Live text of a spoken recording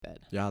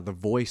Yeah, the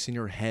voice in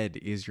your head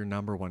is your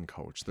number one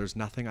coach. There's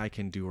nothing I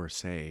can do or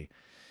say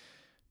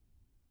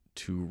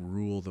to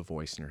rule the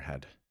voice in your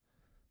head.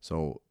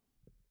 So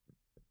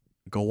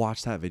go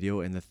watch that video.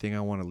 And the thing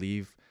I want to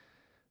leave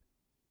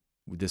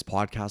this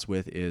podcast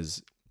with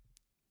is,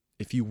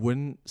 if you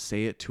wouldn't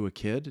say it to a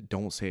kid,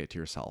 don't say it to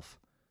yourself.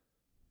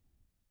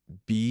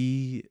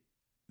 Be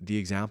the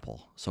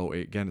example. So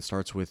again, it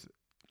starts with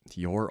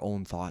your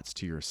own thoughts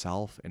to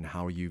yourself and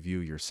how you view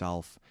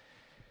yourself.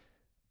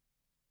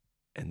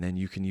 And then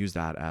you can use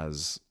that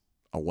as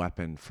a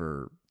weapon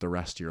for the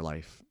rest of your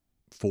life,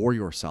 for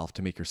yourself,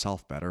 to make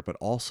yourself better, but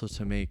also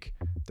to make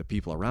the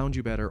people around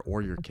you better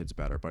or your kids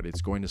better. But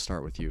it's going to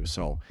start with you.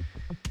 So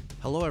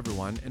hello,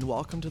 everyone, and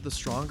welcome to the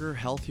Stronger,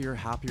 Healthier,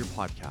 Happier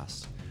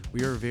podcast.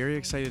 We are very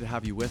excited to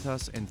have you with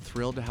us and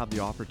thrilled to have the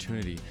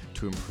opportunity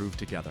to improve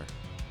together.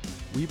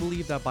 We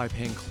believe that by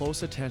paying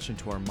close attention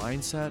to our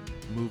mindset,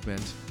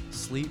 movement,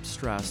 sleep,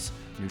 stress,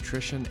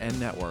 nutrition, and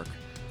network,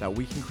 that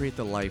we can create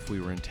the life we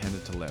were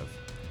intended to live.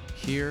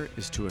 Here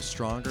is to a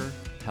stronger,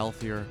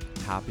 healthier,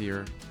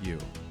 happier you.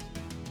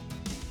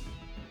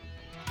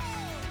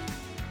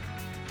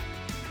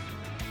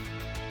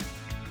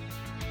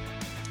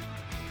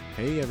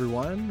 Hey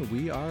everyone,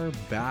 we are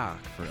back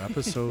for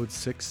episode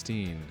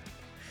 16.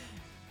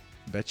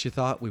 Bet you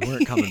thought we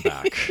weren't coming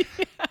back.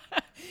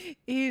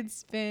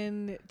 It's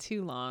been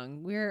too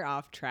long. We're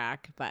off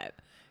track, but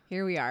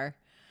here we are.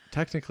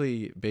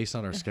 Technically, based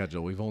on our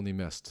schedule, we've only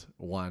missed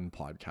one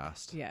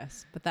podcast.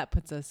 Yes, but that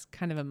puts us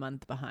kind of a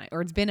month behind. Or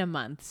it's been a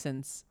month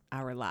since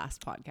our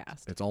last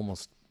podcast. It's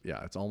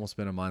almost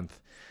been a month.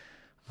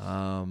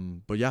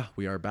 But yeah,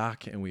 we are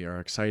back and we are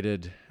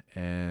excited,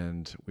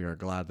 and we are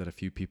glad that a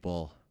few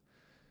people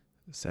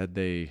said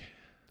they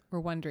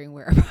were wondering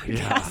where our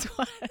podcast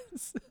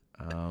was.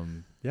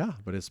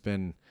 But it's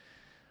been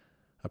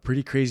a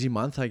pretty crazy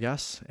month, I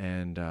guess.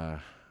 And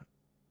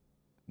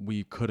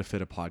we could have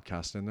fit a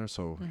podcast in there.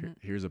 So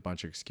here's a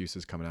bunch of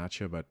excuses coming at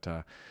you.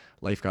 But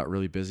life got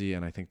really busy,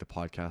 and I think the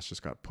podcast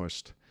just got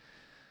pushed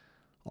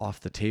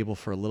off the table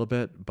for a little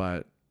bit.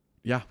 But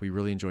yeah, we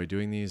really enjoy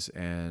doing these.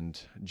 And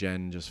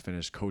Jen just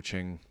finished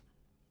coaching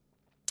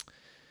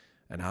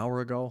an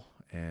hour ago,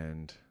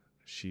 and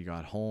she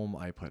got home.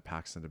 I put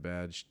Paxton to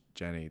bed.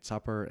 Jen ate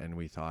supper, and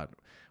we thought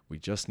we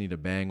just need to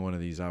bang one of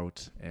these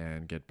out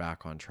and get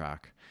back on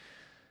track.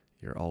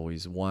 You're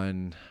always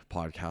one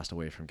podcast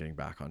away from getting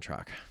back on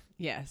track.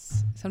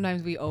 Yes.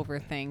 Sometimes we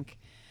overthink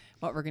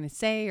what we're going to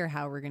say or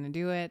how we're going to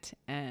do it.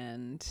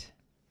 And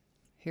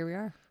here we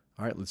are.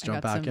 All right, let's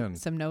jump back in.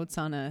 Some notes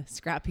on a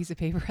scrap piece of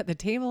paper at the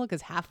table,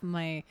 because half of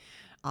my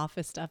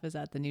office stuff is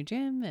at the new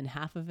gym and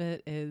half of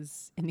it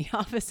is in the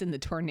office in the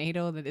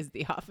tornado that is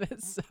the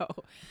office.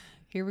 So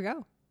here we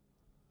go.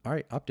 All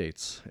right,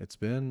 updates. It's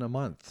been a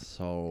month,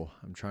 so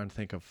I'm trying to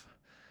think of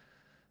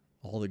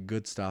all the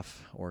good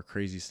stuff or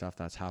crazy stuff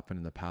that's happened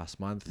in the past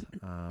month.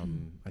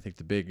 I think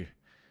the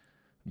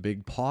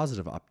big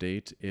positive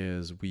update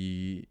is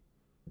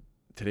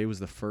today was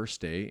the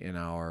first day in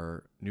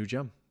our new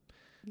gym.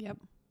 Yep.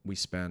 We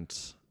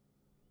spent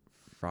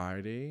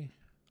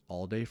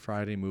all day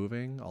Friday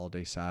moving, all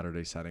day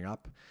Saturday setting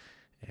up,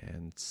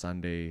 and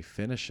Sunday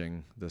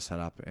finishing the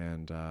setup.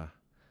 And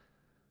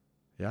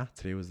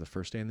today was the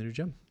first day in the new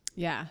gym.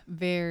 Yeah,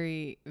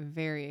 very,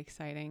 very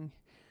exciting.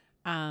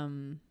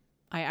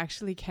 I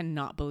actually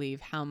cannot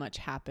believe how much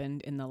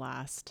happened in the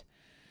last,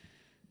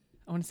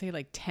 I want to say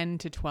like 10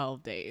 to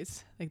 12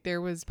 days. Like there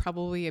was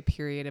probably a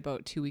period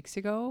about 2 weeks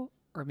ago,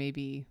 or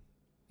maybe,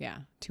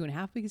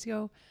 2.5 weeks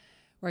ago,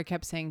 where I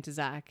kept saying to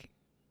Zach,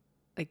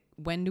 like,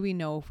 when do we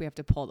know if we have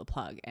to pull the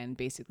plug and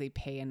basically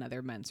pay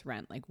another month's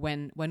rent? Like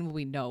when will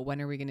we know?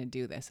 When are we going to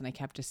do this? And I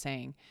kept just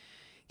saying,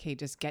 okay,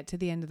 just get to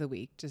the end of the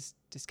week. Just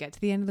get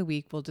to the end of the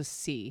week. We'll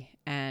just see.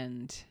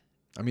 And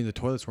I mean, the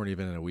toilets weren't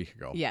even in a week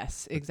ago.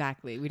 Yes,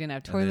 exactly. We didn't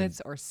have toilets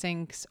or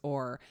sinks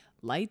or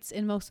lights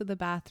in most of the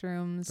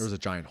bathrooms. There was a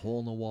giant hole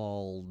in the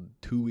wall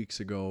 2 weeks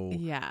ago.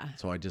 Yeah.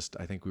 So I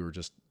think we were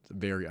just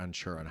very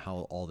unsure on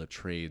how all the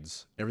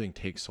trades, everything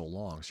takes so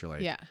long. So you're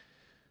like,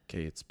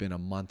 okay, it's been a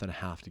month and a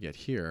half to get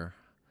here.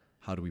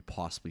 How do we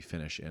possibly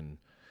finish in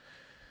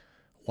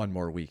one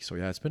more week? So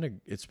yeah, it's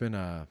been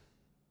a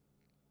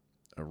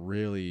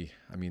really,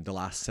 I mean, the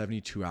last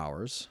 72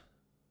 hours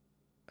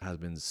has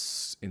been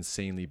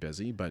insanely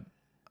busy, but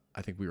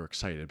I think we were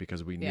excited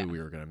because we knew we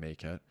were going to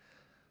make it.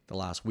 The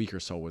last week or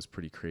so was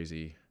pretty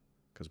crazy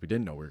because we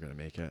didn't know we were going to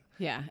make it.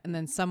 Yeah. And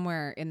then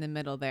somewhere in the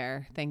middle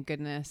there, thank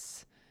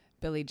goodness,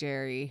 Billy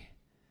Jerry.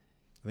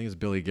 I think it's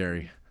Billy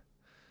Gary.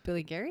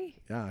 Billy Gary?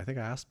 Yeah, I think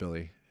I asked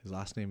Billy. His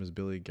last name is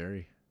Billy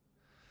Gary.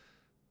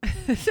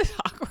 This is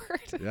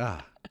awkward.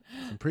 Yeah.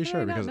 I'm pretty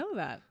sure because I don't know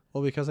that.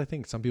 Well, because I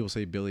think some people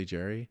say Billy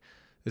Jerry.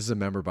 This is a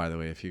member, by the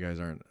way, if you guys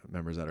aren't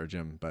members at our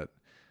gym, but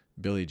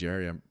Billy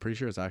Jerry, I'm pretty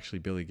sure it's actually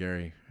Billy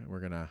Gary. We're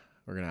gonna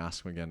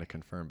ask him again to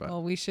confirm. But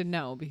well, we should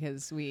know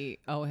because we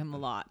owe him a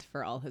lot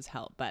for all his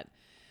help. But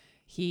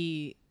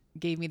he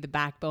gave me the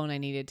backbone I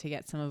needed to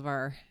get some of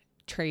our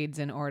trades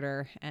in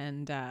order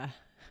and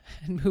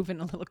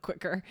moving a little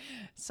quicker.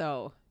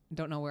 So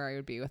don't know where I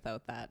would be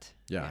without that.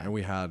 Yeah. And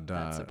we had,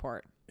 that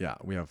support. Yeah,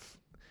 we have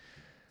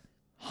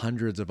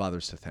hundreds of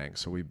others to thank.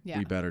 So we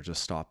better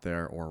just stop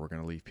there or we're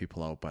going to leave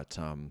people out. But,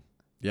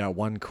 yeah,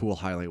 one cool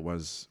highlight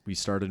was we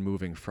started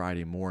moving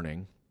Friday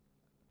morning,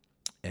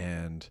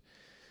 and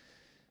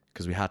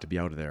because we had to be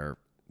out of there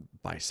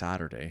by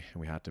Saturday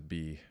and we had to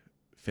be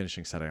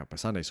finishing setting up by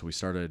Sunday. So we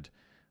started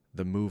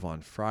the move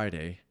on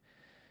Friday.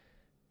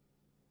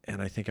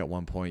 And I think at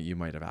one point you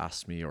might have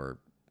asked me, or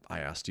I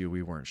asked you,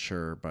 we weren't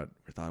sure, but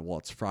we thought, well,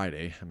 it's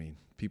Friday. I mean,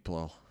 people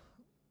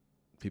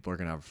are going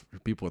to have,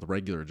 people with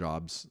regular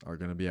jobs are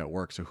going to be at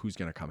work. So who's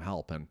going to come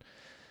help? And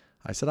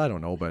I said, I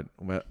don't know, but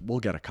we'll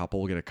get a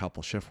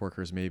couple shift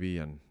workers maybe,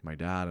 and my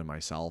dad and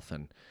myself,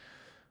 and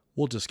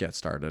we'll just get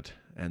started.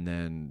 And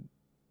then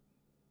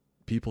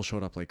people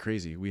showed up like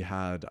crazy. We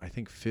had, I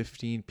think,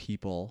 15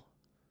 people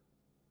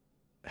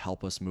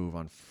help us move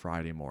on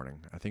Friday morning.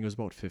 I think it was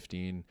about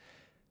 15.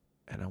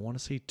 And I want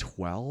to say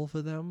 12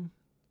 of them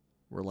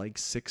were like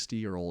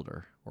 60 or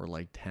older, or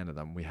like 10 of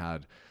them. We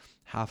had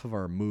half of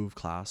our move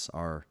class,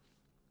 our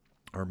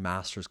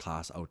master's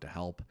class out to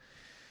help,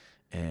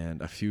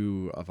 and a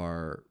few of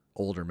our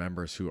older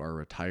members who are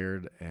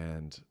retired,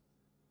 and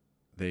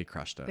they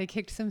crushed it. They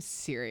kicked some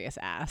serious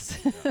ass.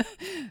 Yeah.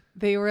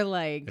 They were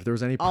like, if there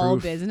was any proof all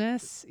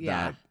business,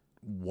 that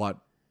what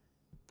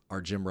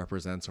our gym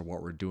represents or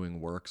what we're doing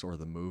works, or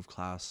the move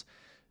class,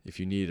 if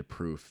you needed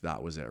proof,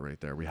 that was it right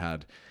there. We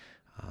had,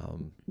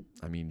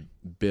 I mean,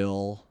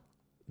 Bill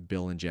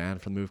and Jan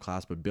from the move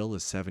class, but Bill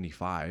is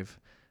 75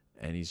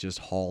 and he's just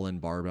hauling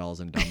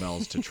barbells and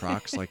dumbbells to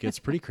trucks. Like, it's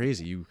pretty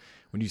crazy.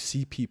 When you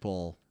see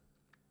people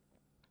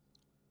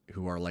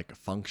who are like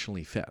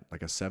functionally fit,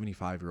 like a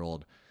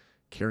 75-year-old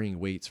carrying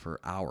weights for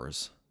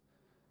hours,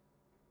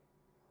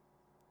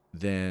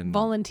 then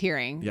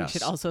volunteering, yes, we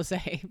should also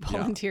say,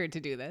 volunteered to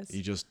do this.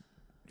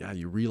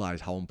 You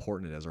realize how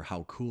important it is or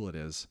how cool it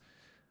is,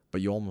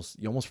 but you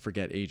almost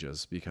forget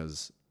ages,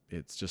 because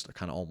it's just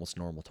kind of almost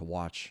normal to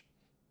watch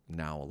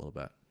now a little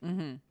bit.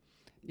 Mm-hmm.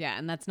 Yeah.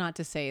 And that's not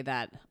to say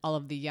that all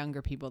of the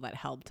younger people that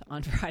helped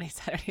on Friday,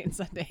 Saturday, and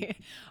Sunday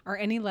are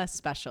any less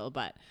special,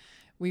 but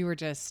we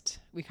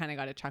kind of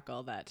got a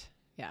chuckle that,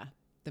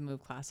 the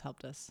move class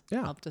helped us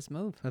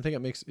move. I think it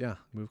makes,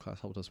 move class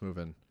helped us move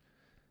in.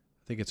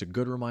 I think it's a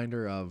good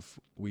reminder of,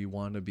 we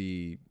want to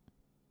be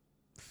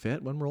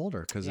fit when we're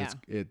older, because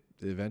it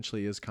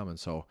eventually is coming.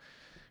 So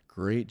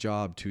great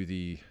job to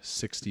the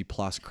 60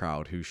 plus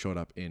crowd who showed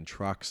up in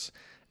trucks,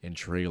 in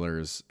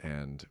trailers,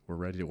 and were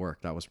ready to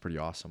work. That was pretty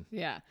awesome.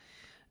 Yeah.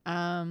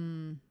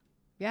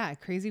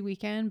 Crazy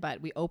weekend,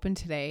 but we opened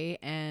today,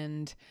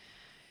 and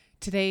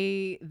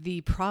today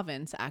the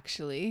province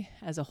actually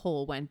as a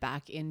whole went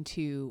back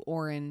into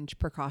orange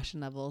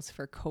precaution levels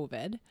for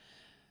COVID.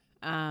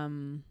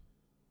 And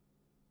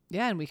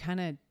we kind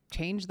of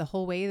changed the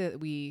whole way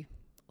that we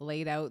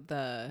laid out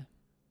the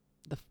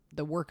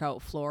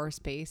workout floor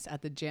space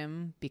at the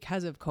gym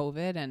because of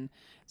COVID. And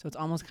so it's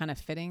almost kind of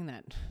fitting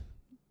that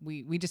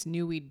we just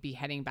knew we'd be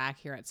heading back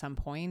here at some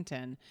point.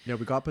 And we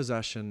got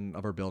possession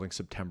of our building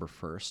September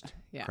 1st,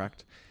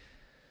 correct?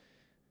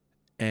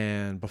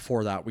 And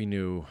before that, we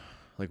knew,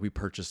 like, we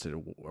purchased it,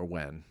 or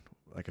when,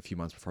 like a few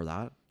months before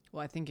that.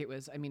 Well, I think it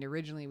was,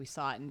 originally we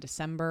saw it in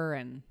December,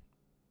 and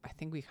I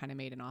think we kind of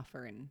made an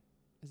offer in,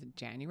 is it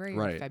January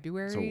or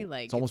February? So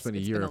it's almost been a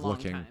year of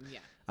looking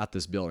at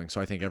this building.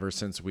 So I think ever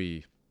since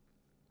we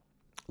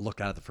looked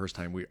at it the first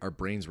time, our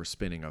brains were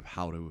spinning of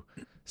how to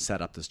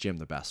set up this gym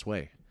the best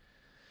way.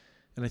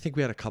 And I think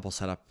we had a couple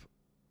setup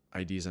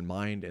ideas in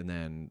mind, and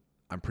then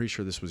I'm pretty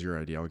sure this was your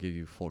idea. I'll give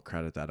you full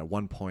credit that at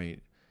one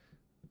point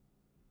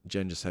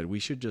Jen just said we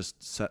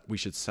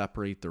should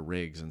separate the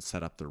rigs and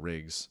set up the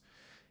rigs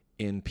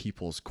in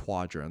people's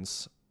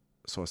quadrants.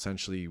 So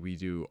essentially we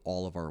do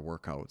all of our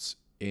workouts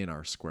in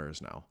our squares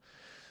now.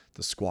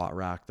 The squat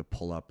rack, the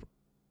pull-up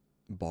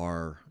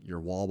bar, your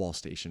wall ball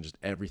station, just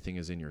everything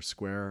is in your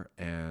square.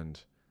 And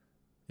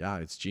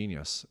it's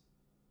genius.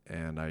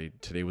 And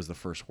today was the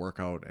first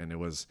workout, and it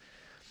was,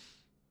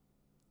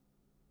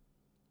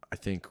 I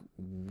think,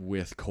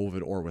 with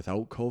COVID or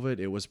without COVID,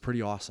 it was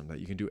pretty awesome that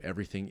you can do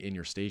everything in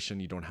your station.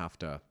 You don't have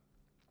to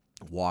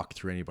walk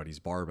through anybody's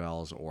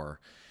barbells or,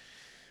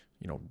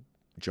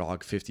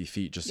 jog 50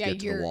 feet just to get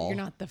to the wall. You're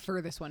not the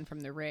furthest one from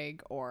the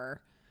rig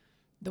or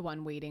the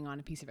one waiting on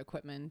a piece of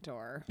equipment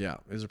or. Yeah,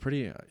 it was a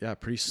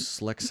pretty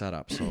slick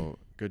setup. So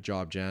good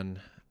job, Jen,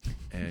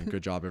 and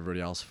good job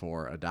everybody else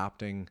for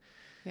adapting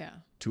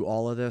to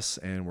all of this.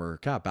 And we're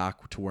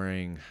back to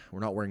we're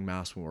not wearing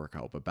masks when we work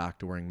out, but back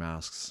to wearing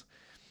masks,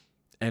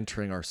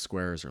 entering our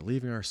squares or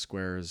leaving our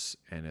squares.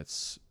 And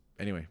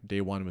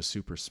day one was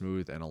super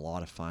smooth and a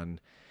lot of fun.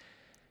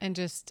 And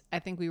I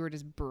think we were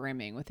just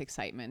brimming with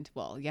excitement.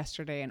 Well,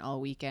 yesterday and all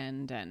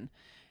weekend and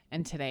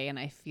today. And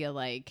I feel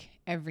like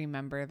every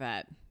member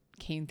that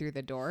came through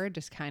the door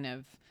just kind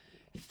of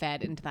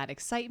fed into that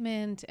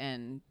excitement,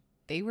 and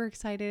they were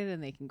excited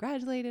and they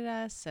congratulated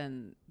us,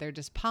 and they're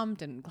just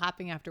pumped and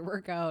clapping after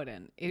workout.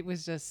 And it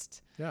was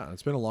just,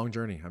 it's been a long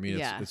journey.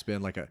 It's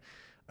been like a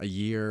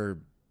year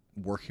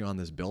working on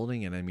this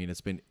building. And I mean,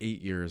 it's been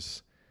 8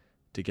 years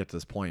to get to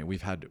this point.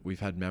 We've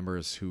had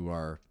members who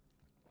are,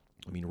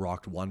 I mean,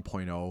 rocked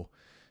 1.0,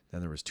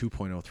 then there was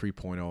 2.0,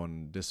 3.0,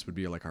 and this would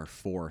be like our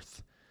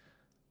fourth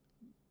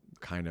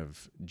kind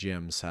of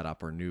gym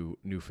setup or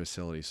new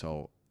facility.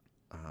 So,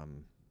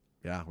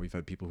 yeah, we've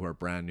had people who are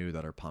brand new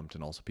that are pumped,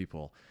 and also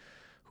people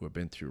who have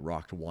been through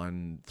rocked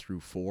 1 through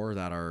 4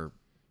 that are,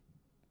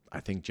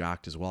 I think,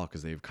 jacked as well,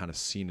 because they've kind of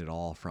seen it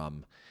all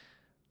from,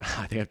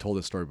 I think I've told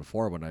this story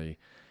before. When I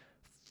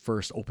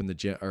first opened the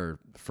gym or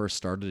first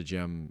started a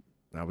gym,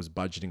 I was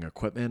budgeting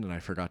equipment and I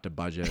forgot to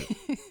budget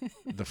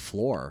the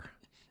floor,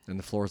 and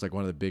the floor is like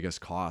one of the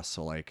biggest costs.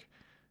 So like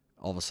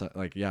all of a sudden,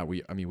 like, yeah,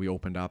 we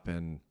opened up,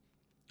 and,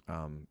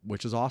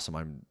 which is awesome.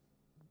 I'm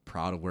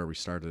proud of where we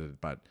started,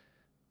 but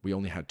we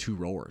only had 2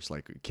 rowers.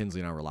 Like Kinsley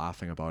and I were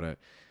laughing about it.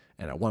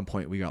 And at one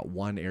point we got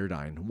one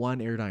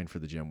Airdyne for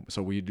the gym.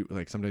 So we do,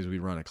 like, sometimes we'd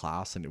run a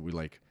class and it would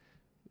like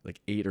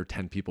 8 or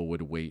 10 people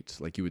would wait.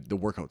 Like the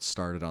workout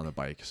started on the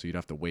bike. So you'd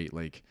have to wait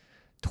like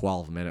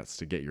 12 minutes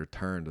to get your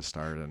turn to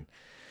start. And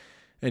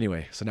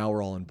anyway, so now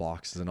we're all in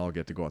boxes and all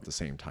get to go at the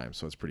same time.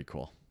 So it's pretty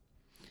cool.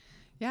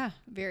 Yeah,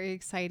 very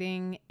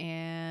exciting.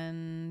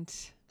 And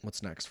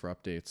what's next for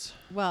updates?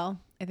 Well,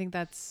 I think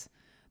that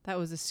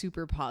was a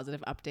super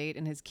positive update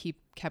and has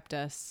kept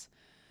us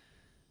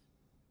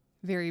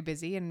very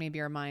busy, and maybe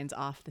our minds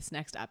off this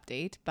next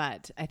update.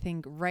 But I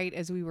think right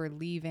as we were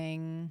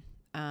leaving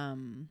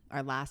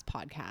our last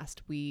podcast,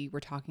 we were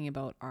talking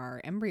about our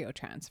embryo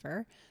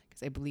transfer,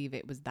 because I believe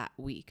it was that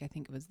week. I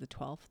think it was the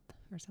 12th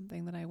or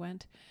something that I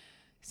went.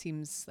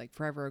 Seems like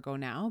forever ago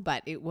now,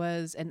 but it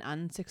was an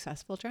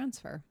unsuccessful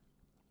transfer,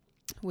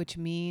 which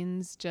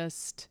means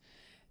just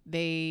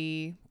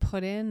they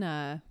put in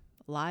a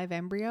live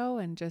embryo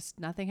and just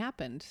nothing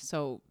happened.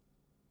 So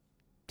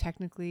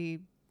technically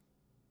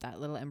that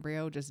little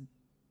embryo just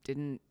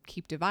didn't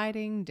keep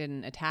dividing,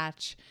 didn't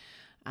attach,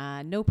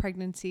 no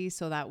pregnancy.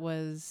 So that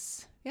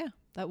was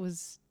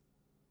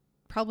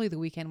probably the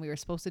weekend we were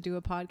supposed to do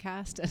a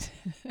podcast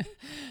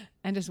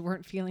and just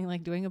weren't feeling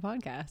like doing a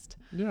podcast.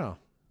 Yeah.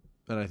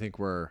 And I think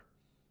we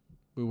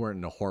weren't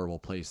in a horrible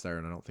place there,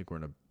 and I don't think we're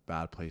in a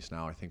bad place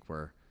now. I think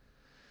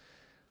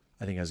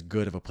as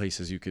good of a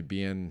place as you could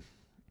be in.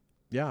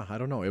 Yeah, I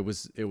don't know. It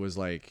was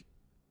like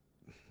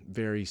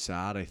very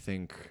sad. I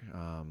think,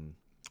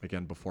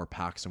 again, before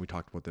Paxton, we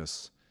talked about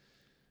this,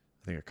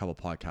 I think a couple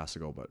podcasts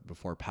ago, but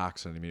before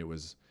Paxton, I mean, it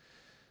was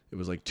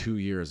like 2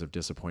 years of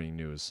disappointing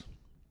news.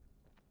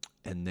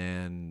 And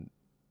then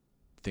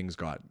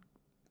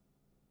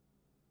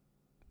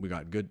we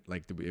got good,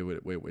 like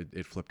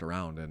it flipped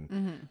around,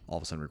 and all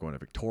of a sudden we're going to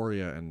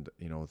Victoria, and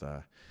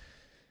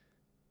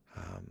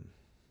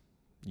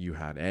you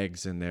had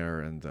eggs in there,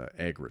 and the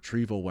egg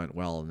retrieval went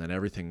well, and then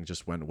everything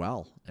just went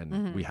well,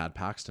 and we had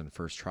Paxton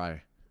first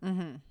try.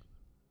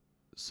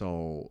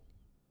 So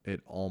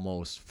it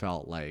almost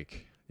felt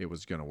like it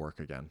was going to work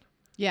again.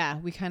 Yeah,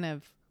 we kind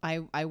of,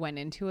 I went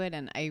into it,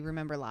 and I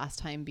remember last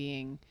time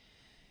being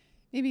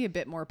maybe a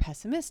bit more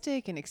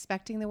pessimistic and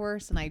expecting the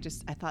worst. And I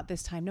thought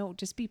this time, no,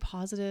 just be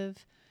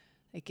positive.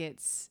 Like,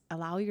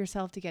 allow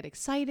yourself to get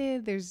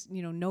excited. There's,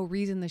 no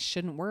reason this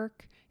shouldn't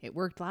work. It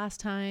worked last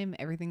time.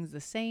 Everything's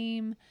the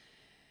same.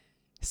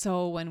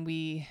 So when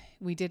we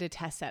did a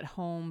test at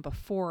home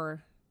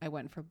before I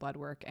went for blood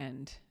work,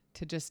 and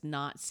to just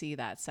not see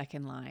that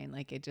second line,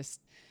 like, it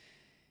just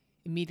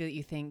immediately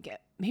you think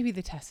maybe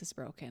the test is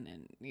broken,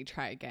 and you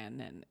try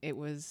again. And it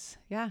was,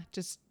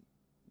 just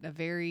a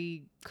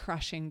very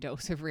crushing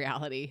dose of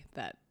reality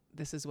that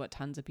this is what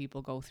tons of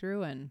people go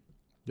through. And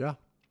yeah,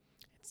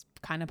 it's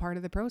kind of part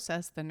of the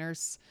process. The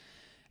nurse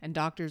and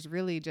doctors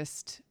really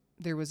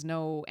there was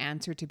no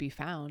answer to be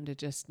found. It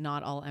just,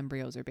 not all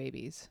embryos are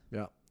babies.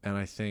 Yeah. And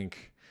I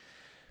think,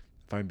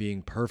 if I'm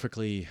being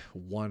perfectly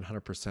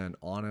 100%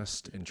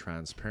 honest and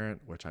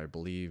transparent, which I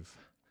believe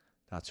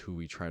that's who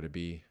we try to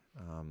be,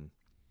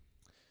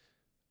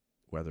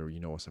 whether you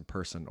know us in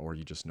person or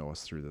you just know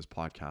us through this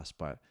podcast,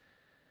 but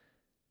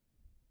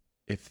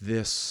if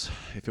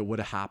it would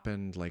have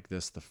happened like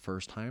this the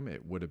first time,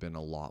 it would have been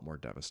a lot more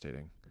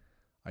devastating.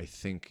 I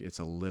think it's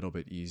a little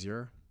bit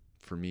easier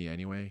for me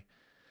anyway,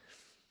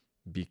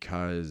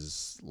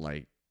 because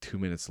like 2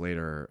 minutes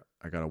later,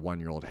 I got a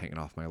 1-year-old hanging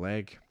off my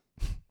leg,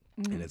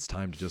 and it's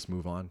time to just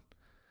move on.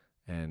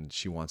 And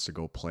she wants to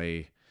go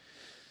play.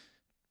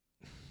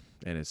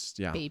 And it's,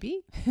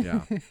 baby.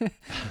 Yeah.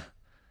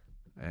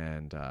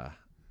 And,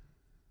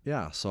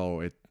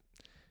 so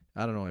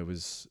I don't know.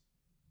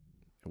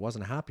 It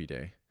wasn't a happy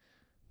day,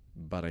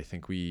 but I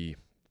think either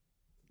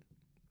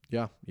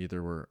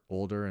we're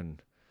older and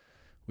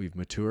we've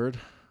matured,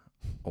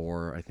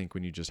 or I think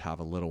when you just have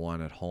a little one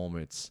at home,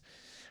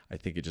 I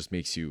think it just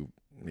makes you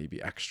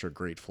maybe extra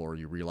grateful, or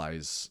you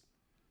realize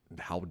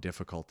how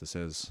difficult this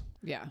is.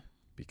 Yeah.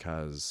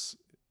 Because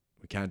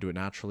we can't do it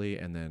naturally,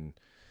 and then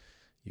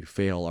you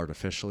fail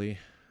artificially.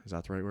 Is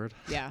that the right word?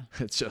 Yeah.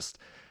 It's just,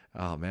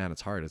 oh man,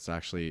 it's hard. It's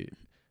actually,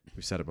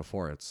 we've said it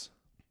before, it's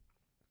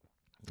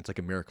like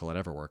a miracle it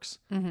ever works.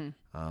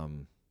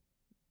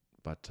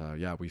 But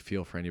we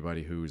feel for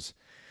anybody who's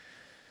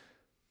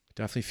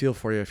definitely feel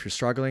for you if you're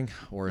struggling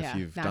or if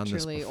you've done this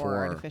naturally before.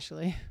 or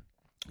artificially.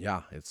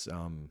 Yeah, it's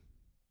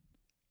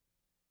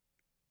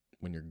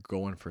when you're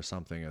going for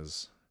something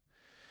as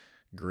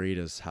great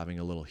as having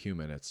a little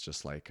human, it's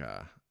just like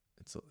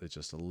it's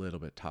just a little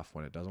bit tough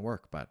when it doesn't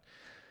work. But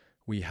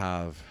we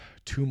have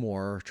 2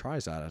 more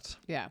tries at it.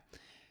 Yeah.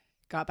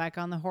 Got back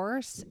on the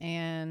horse,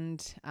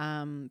 and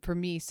for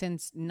me,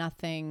 since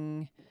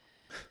nothing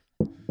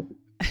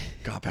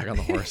Got back on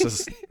the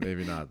horses.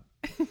 Maybe not.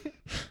 is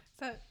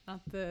that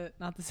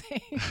not the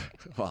same?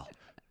 Well,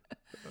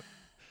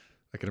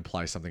 I could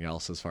imply something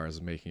else as far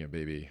as making a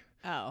baby.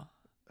 Oh,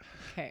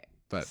 okay.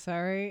 But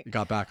sorry.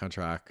 got back on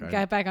track.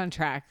 Got back on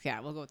track. Yeah,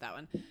 we'll go with that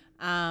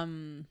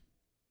one.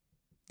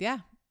 Yeah,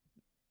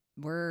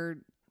 we're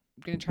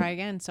going to try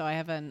again. So I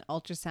have an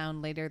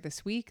ultrasound later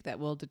this week that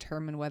will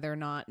determine whether or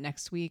not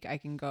next week I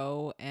can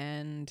go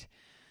and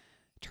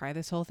try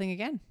this whole thing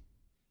again.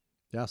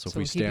 Yeah. So if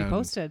we'll we keep you stay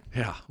posted.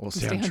 Yeah, we'll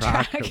stay on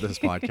track of this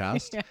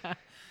podcast. Yeah.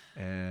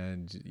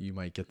 And you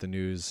might get the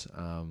news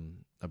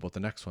about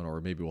the next one,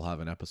 or maybe we'll have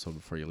an episode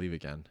before you leave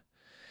again.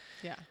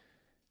 Yeah.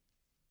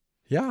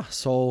 Yeah.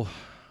 So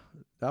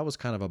that was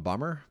kind of a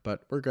bummer,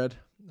 but we're good.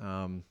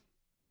 And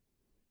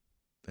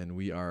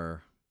we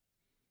are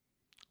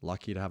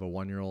lucky to have a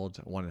 1-year-old,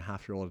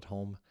 1.5-year-old at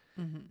home.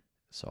 Mm-hmm.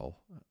 So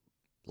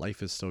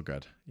life is still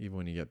good. Even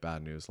when you get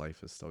bad news,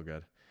 life is still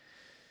good.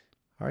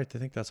 All right. I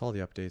think that's all the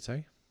updates,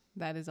 eh?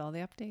 That is all the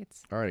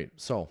updates. All right.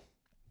 So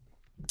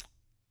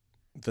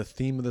the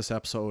theme of this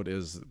episode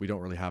is we don't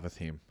really have a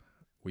theme.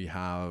 We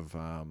have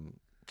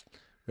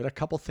we had a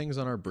couple things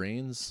on our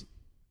brains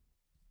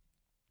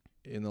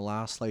in the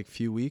last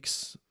few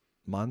weeks,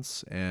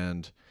 months,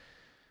 and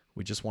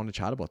we just want to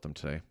chat about them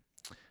today.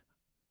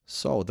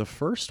 So the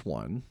first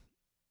one,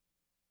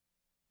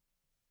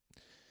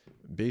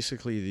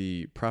 basically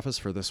the preface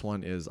for this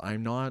one is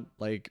I'm not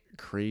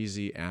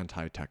crazy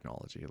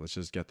anti-technology. Let's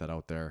just get that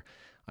out there.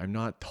 I'm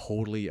not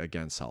totally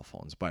against cell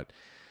phones, but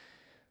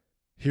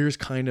here's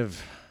kind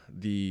of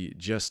the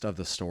gist of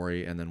the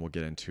story, and then we'll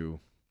get into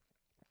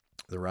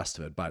the rest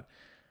of it. But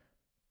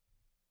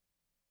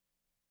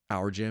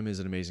our gym is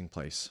an amazing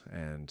place,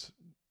 and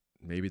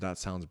maybe that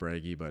sounds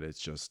braggy, but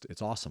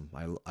it's awesome.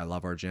 I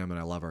love our gym and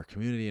I love our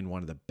community. And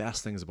one of the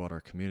best things about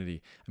our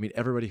community, I mean,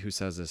 everybody who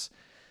says this,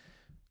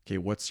 okay,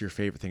 what's your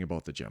favorite thing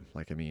about the gym?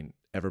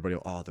 Everybody,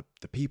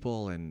 the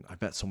people, and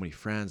I've met so many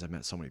friends, I've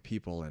met so many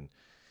people, and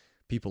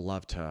people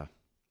love to,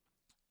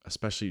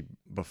 especially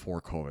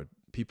before COVID,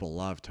 people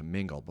love to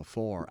mingle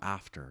before,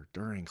 after,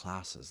 during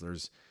classes.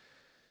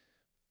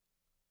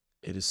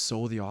 It is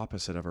so the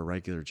opposite of a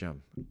regular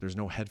gym. There's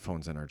no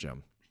headphones in our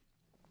gym.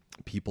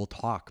 People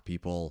talk,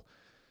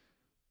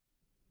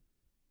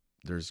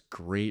 there's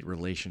great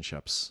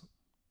relationships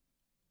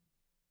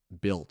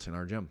built in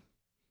our gym.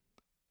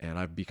 And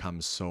I've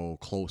become so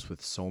close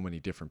with so many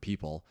different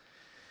people,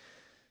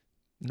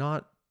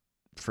 not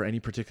for any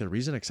particular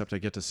reason, except I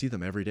get to see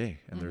them every day,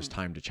 and there's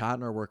time to chat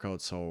in our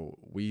workouts. So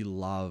we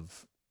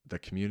love the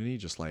community,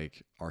 just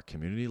like our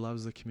community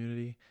loves the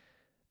community.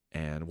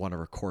 And one of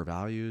our core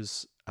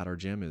values at our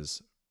gym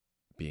is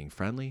being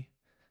friendly,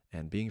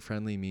 and being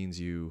friendly means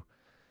you're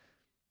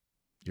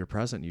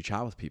present, you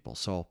chat with people.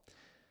 So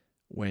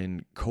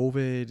when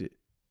COVID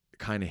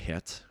kind of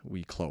hit,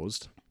 we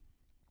closed.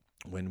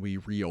 When we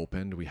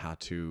reopened, we had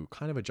to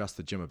kind of adjust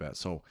the gym a bit.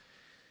 So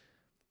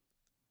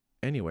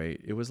anyway,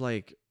 it was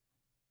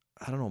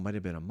I don't know, it might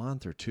have been a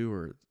month or 2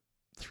 or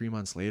 3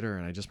 months later.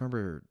 And I just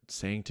remember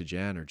saying to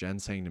Jen, or Jen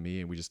saying to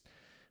me, and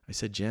I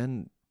said,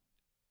 Jen,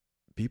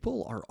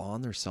 people are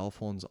on their cell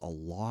phones a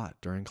lot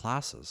during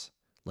classes,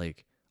 a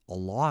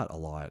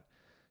lot,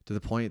 to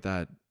the point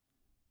that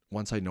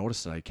once I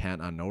noticed it, I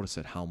can't unnotice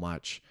it, how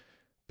much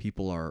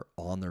people are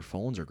on their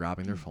phones or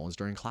grabbing their phones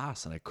during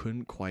class. And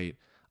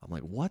I'm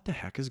like, what the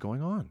heck is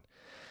going on?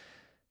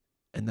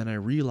 And then I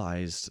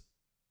realized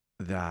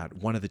that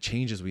one of the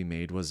changes we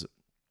made was,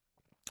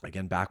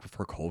 again, back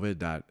before COVID,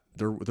 that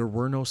there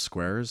were no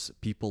squares.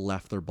 People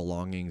left their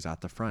belongings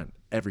at the front,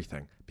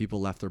 everything. People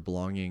left their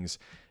belongings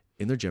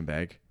in their gym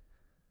bag,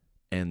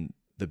 and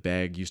the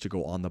bag used to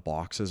go on the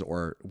boxes,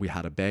 or we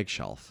had a bag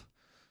shelf.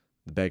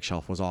 The bag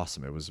shelf was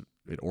awesome.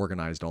 It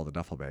organized all the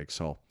duffel bags.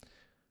 So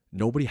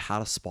nobody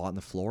had a spot on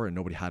the floor, and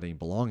nobody had any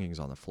belongings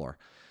on the floor.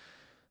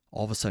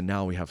 All of a sudden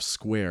now we have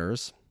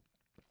squares,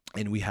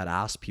 and we had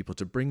asked people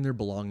to bring their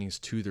belongings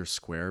to their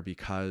square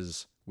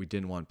because we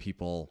didn't want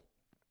people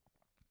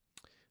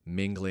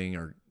mingling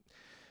or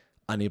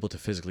unable to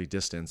physically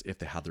distance if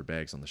they had their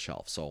bags on the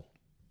shelf. So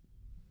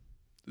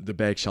the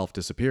bag shelf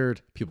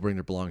disappeared. People bring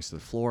their belongings to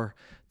the floor.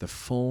 The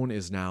phone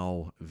is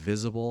now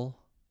visible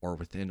or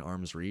within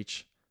arm's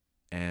reach,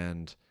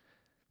 and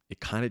it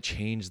kind of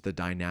changed the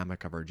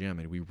dynamic of our gym.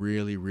 And we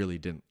really, really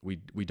didn't,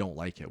 we don't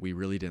like it. We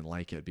really didn't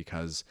like it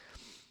because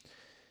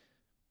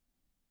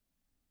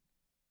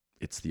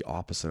it's the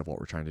opposite of what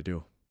we're trying to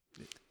do.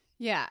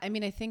 Yeah. I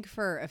mean, I think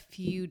for a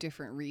few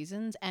different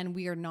reasons, and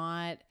we are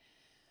not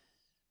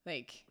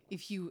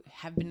if you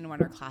have been in one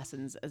of our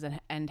classes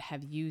and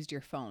have used your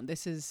phone,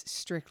 this is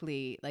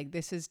strictly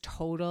this is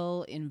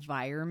total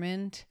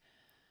environment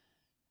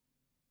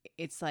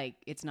it's like,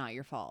 it's not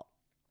your fault.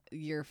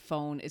 Your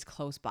phone is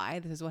close by.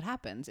 This is what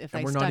happens. If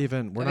And I we're stuck, not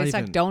even, we're if not I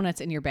stuck even,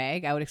 donuts in your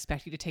bag, I would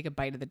expect you to take a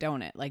bite of the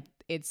donut. Like,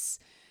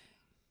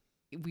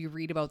 we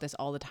read about this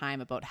all the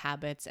time about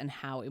habits and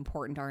how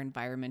important our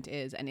environment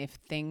is. And if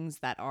things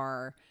that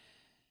are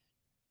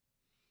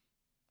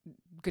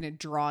going to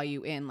draw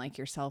you in, like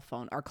your cell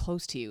phone, are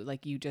close to you,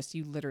 like you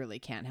literally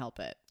can't help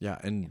it. yeah.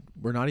 And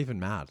we're not even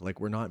mad. Like,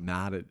 we're not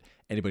mad at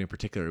anybody in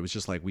particular. It was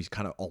just like, we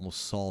kind of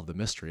almost solved the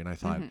mystery. And I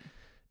thought,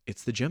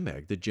 it's the gym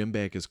bag. The gym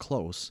bag is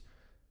close.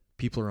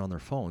 People are on their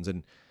phones.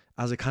 And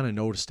as I kind of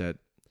noticed it,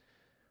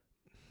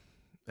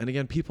 and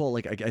again, people,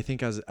 like, I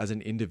think as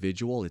an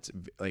individual, it's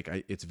like,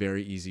 it's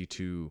very easy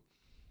to,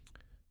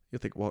 you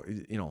think, well,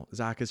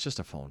 Zach, it's just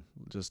a phone.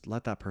 Just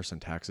let that person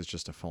text. It's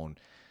just a phone.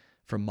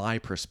 From my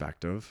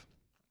perspective,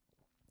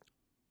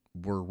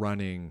 we're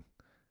running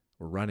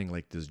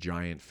like this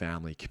giant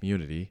family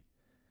community,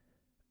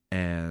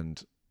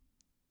 and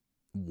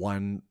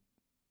one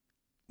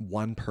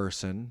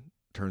person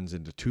turns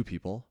into two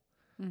people,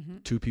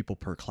 two people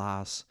per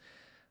class.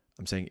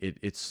 I'm saying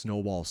it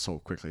snowballs so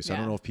quickly. So I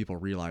don't know if people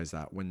realize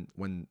that when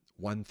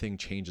one thing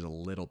changes a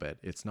little bit,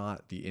 it's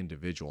not the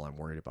individual I'm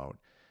worried about.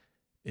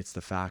 It's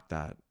the fact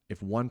that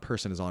if one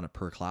person is on it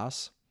per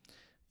class,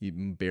 you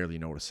barely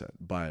notice it.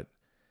 But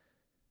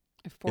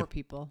If four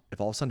people,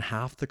 if all of a sudden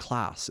half the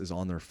class is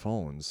on their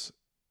phones,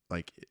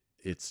 like,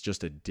 it's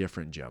just a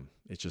different gym.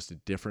 It's just a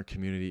different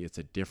community. It's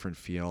a different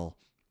feel.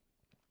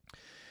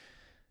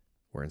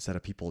 Where instead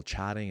of people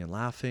chatting and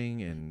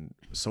laughing and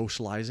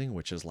socializing,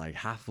 which is like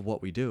half of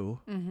what we do,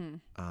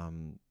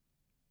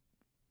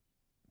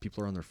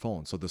 people are on their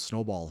phone. So the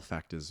snowball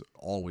effect is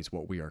always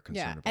what we are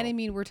concerned about. And I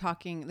mean, we're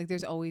talking like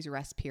there's always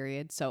rest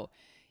periods. So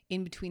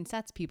in between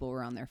sets, people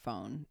were on their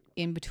phone.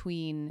 In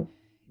between,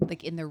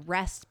 like in the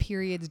rest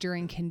periods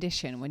during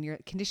conditioning, when you're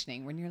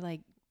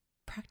like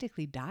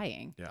practically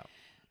dying. Yeah.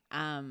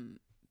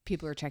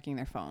 People are checking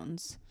their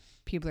phones.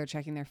 People are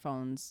checking their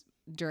phones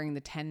during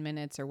the 10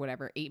 minutes or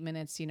whatever, 8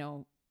 minutes,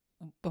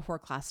 before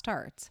class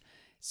starts.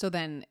 So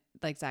then,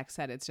 like Zach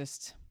said, it's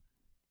just,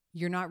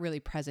 you're not really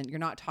present. You're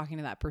not talking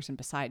to that person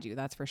beside you.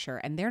 That's for sure.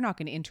 And they're not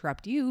going to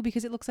interrupt you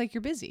because it looks like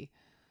you're busy.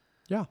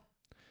 Yeah.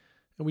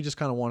 And we just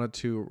kind of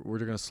we're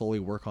going to slowly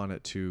work on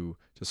it to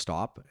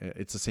stop.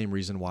 It's the same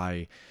reason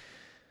why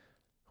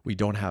we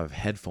don't have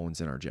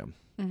headphones in our gym.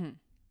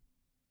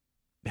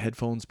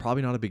 Headphones,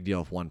 probably not a big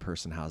deal if one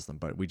person has them,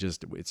 but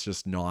it's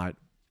just not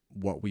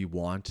what we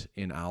want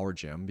in our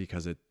gym,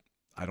 because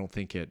I don't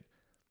think it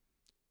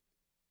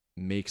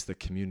makes the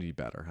community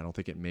better. I don't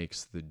think it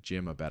makes the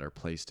gym a better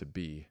place to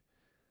be.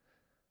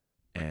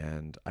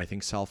 And I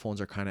think cell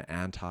phones are kind of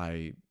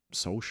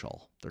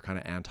anti-social. They're kind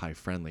of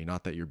anti-friendly.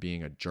 Not that you're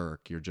being a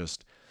jerk.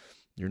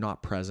 You're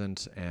not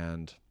present,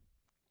 and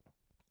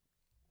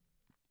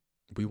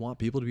we want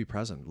people to be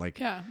present. Like,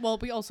 yeah. Well,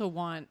 we also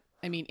want,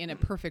 I mean, in a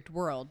perfect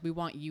world, we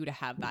want you to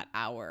have that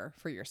hour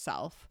for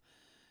yourself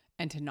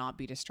and to not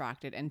be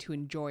distracted and to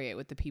enjoy it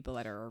with the people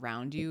that are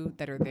around you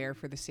that are there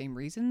for the same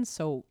reasons.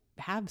 So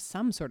have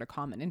some sort of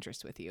common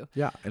interest with you.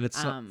 Yeah. And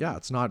it's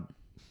not,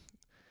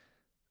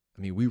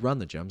 I mean, we run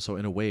the gym, so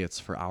in a way it's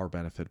for our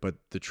benefit, but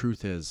the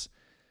truth is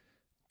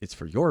it's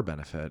for your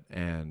benefit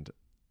and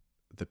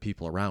the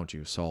people around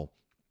you. So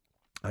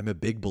I'm a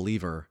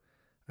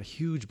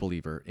huge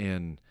believer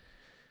in,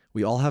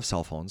 we all have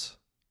cell phones,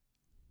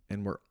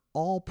 and we're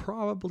all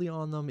probably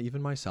on them,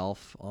 even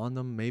myself, on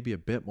them maybe a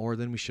bit more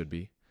than we should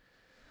be.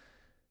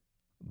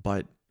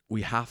 But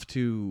we have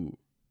to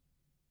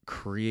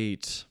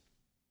create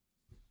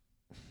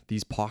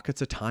these pockets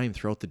of time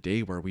throughout the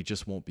day where we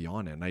just won't be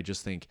on it. And I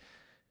just think,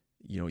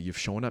 you've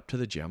shown up to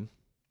the gym,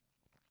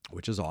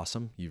 which is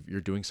awesome.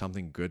 You're doing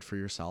something good for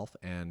yourself,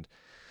 and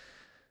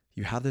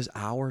you have this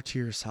hour to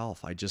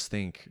yourself. I just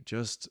think,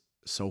 just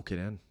soak it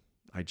in.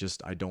 I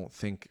don't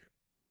think,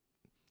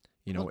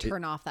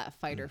 turn off that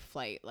fight or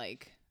flight,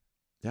 like,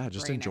 yeah,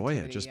 just enjoy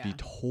it. Just be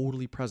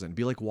totally present.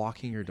 Be like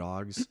walking your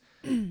dogs.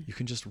 You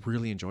can just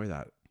really enjoy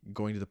that.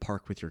 Going to the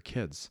park with your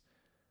kids.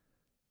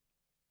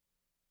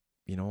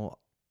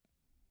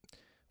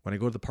 When I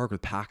go to the park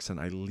with Paxton,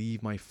 I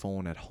leave my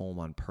phone at home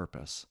on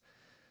purpose,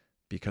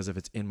 because if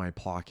it's in my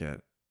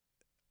pocket,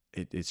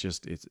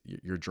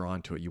 you're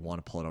drawn to it. You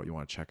want to pull it out. You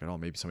want to check it out.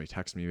 Maybe somebody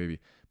texts me, maybe.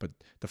 But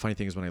the funny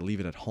thing is, when I leave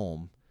it at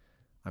home,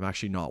 I'm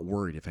actually not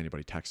worried if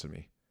anybody texted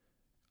me.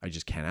 I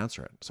just can't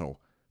answer it. So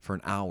for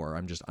an hour,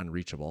 I'm just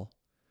unreachable.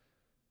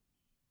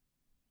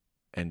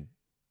 And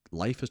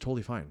life is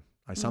totally fine.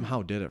 I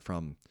somehow did it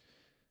from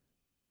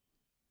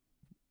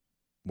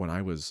when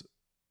I was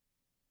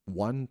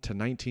 1 to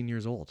 19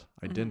 years old.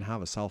 I didn't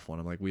have a cell phone.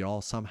 I'm like, we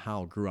all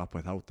somehow grew up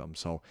without them.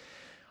 So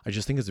I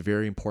just think it's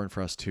very important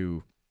for us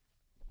to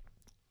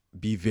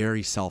be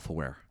very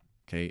self-aware.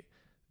 Okay.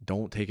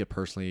 Don't take it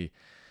personally.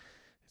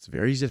 It's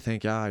very easy to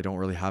think, yeah, I don't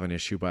really have an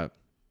issue, but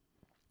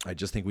I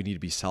just think we need to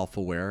be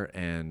self-aware,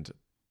 and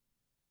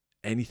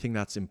anything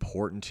that's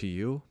important to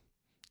you,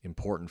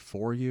 important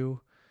for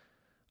you,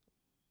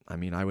 I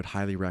mean, I would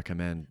highly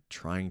recommend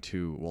trying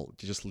to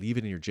just leave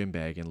it in your gym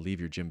bag and leave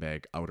your gym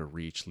bag out of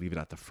reach. Leave it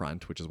at the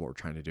front, which is what we're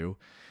trying to do.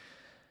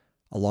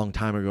 A long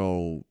time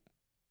ago,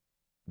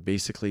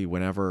 basically,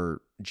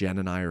 whenever Jen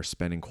and I are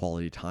spending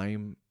quality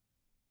time,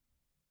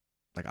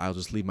 like I'll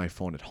just leave my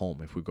phone at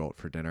home. If we go out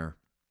for dinner,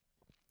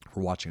 if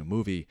we're watching a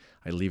movie,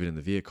 I leave it in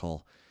the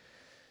vehicle.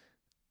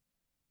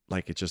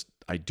 Like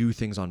I do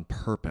things on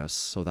purpose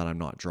so that I'm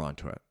not drawn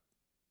to it,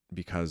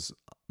 because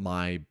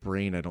my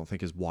brain, I don't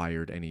think, is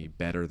wired any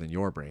better than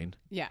your brain.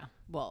 Yeah.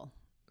 Well,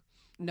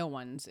 no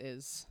one's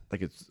is.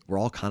 Like we're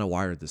all kind of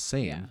wired the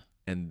same. Yeah.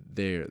 And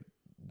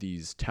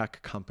these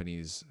tech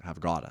companies have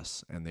got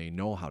us, and they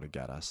know how to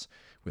get us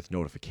with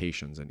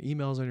notifications and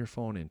emails on your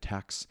phone and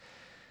texts.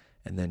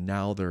 And then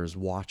now there's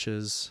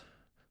watches,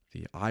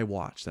 the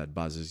iWatch that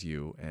buzzes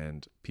you,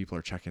 and people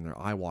are checking their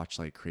iWatch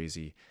like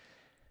crazy.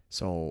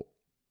 So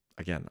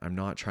again, I'm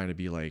not trying to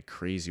be like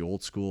crazy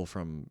old school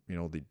from,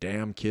 the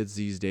damn kids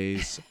these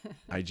days.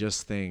 I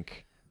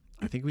think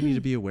we need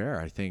to be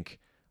aware. I think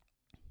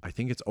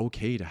it's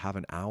okay to have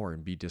an hour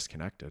and be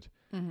disconnected.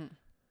 Mm-hmm.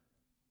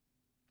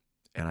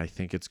 And I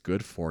think it's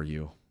good for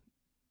you.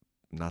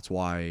 And that's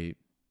why,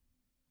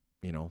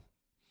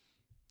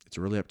 it's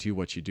really up to you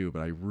what you do.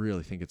 But I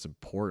really think it's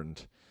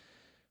important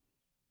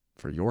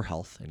for your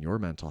health and your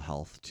mental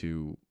health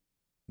to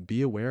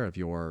be aware of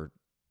your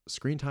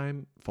screen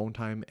time, phone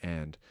time,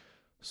 and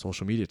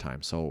social media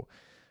time. So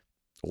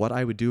what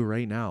I would do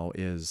right now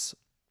is,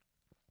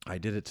 I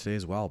did it today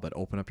as well, but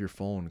open up your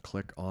phone,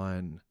 click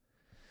on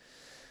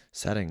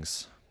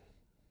settings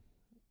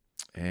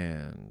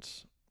and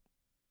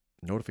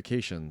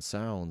notifications,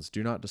 sounds,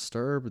 do not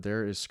disturb.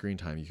 There is screen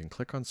time. You can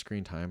click on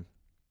screen time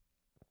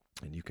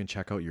and you can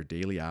check out your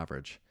daily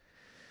average.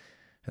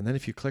 And then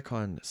if you click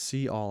on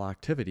see all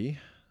activity,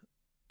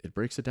 it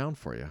breaks it down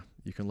for you.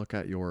 You can look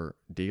at your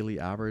daily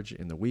average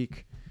in the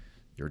week,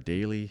 your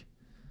daily,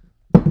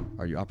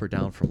 are you up or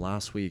down from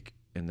last week?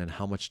 And then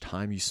how much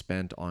time you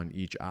spent on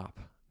each app,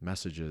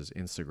 messages,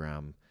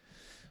 Instagram,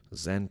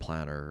 Zen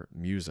Planner,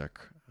 music.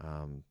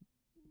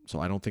 So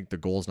I don't think the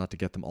goal is not to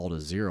get them all to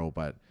zero,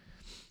 but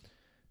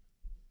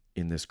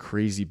in this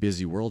crazy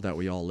busy world that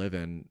we all live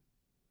in,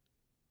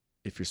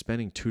 if you're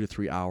spending 2 to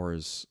 3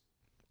 hours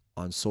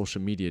on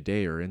social media a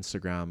day or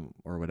Instagram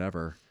or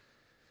whatever,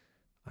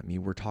 I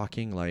mean, we're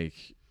talking like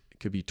it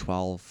could be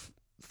 12,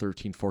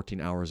 13,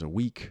 14 hours a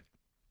week,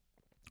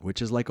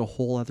 which is like a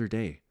whole other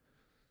day.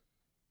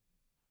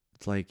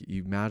 It's like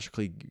you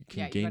magically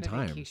can gain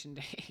time. Vacation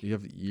day. You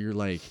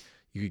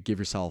could give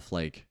yourself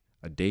like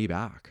a day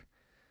back.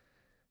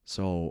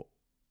 So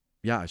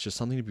yeah, it's just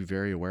something to be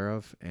very aware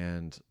of.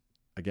 And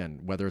again,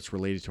 whether it's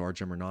related to our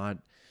gym or not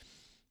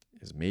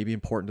is maybe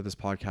important to this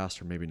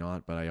podcast or maybe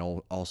not. But I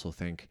also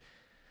think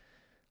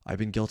I've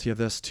been guilty of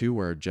this too,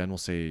 where Jen will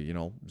say,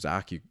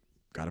 Zach, you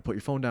got to put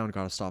your phone down,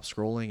 got to stop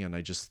scrolling. And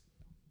I just,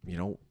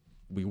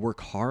 we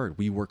work hard.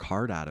 We work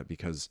hard at it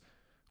because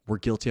we're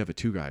guilty of it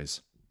too,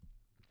 guys.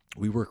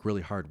 We work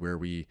really hard where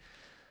we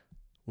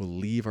will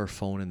leave our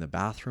phone in the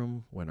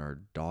bathroom when our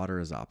daughter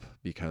is up,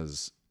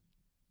 because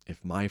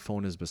if my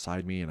phone is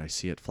beside me and I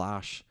see it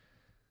flash,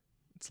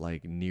 it's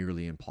like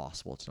nearly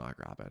impossible to not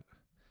grab it.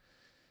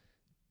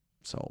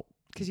 So,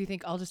 because you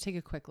think I'll just take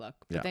a quick look,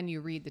 but then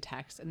you read the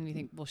text and then you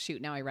think, well,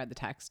 shoot, now I read the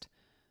text,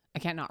 I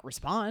can't not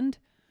respond.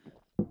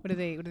 What are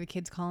the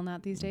kids calling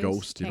that these days?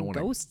 Ghost. You don't want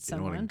to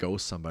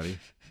ghost somebody.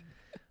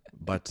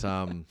 But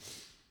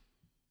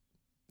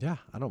yeah,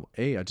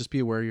 I just be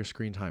aware of your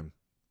screen time.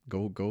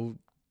 Go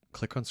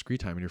click on screen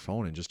time on your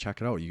phone and just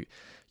check it out. You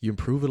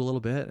improve it a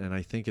little bit, and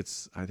I think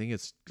it's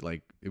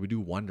like it would do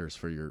wonders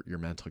for your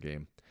mental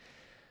game.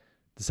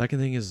 The second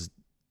thing is,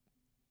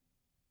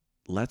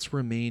 let's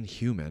remain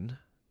human.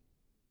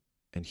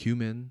 And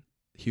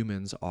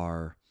humans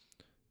are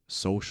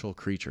social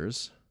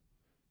creatures,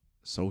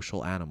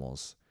 social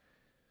animals.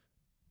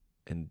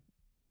 And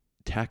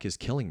tech is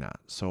killing that.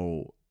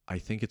 So I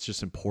think it's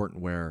just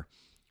important where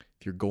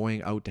if you're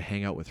going out to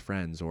hang out with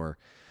friends, or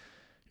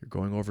you're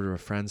going over to a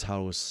friend's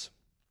house,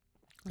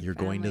 you're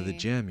going to the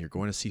gym, you're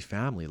going to see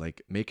family,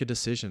 like make a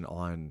decision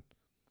on,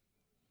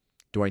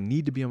 do I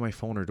need to be on my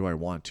phone or do I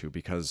want to?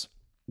 Because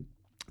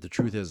the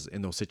truth is,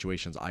 in those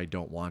situations, I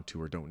don't want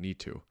to or don't need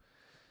to.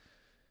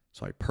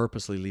 So I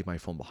purposely leave my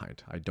phone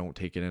behind. I don't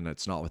take it in.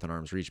 It's not within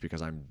arm's reach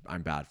because I'm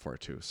bad for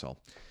it too. So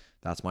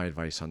that's my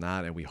advice on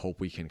that. And we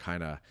hope we can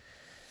kind of,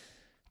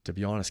 to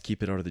be honest,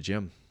 keep it out of the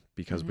gym,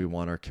 because we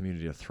want our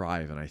community to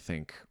thrive. And I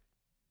think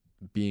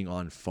being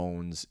on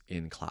phones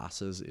in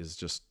classes is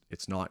just,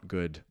 it's not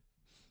good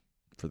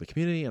for the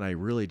community. And I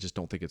really just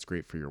don't think it's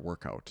great for your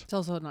workout. It's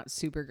also not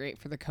super great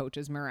for the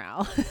coach's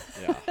morale.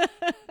 Yeah.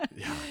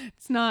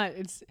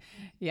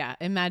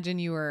 Imagine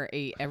you were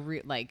a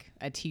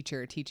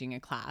teacher teaching a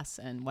class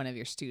and one of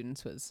your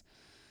students was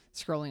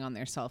scrolling on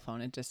their cell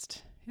phone. It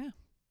just,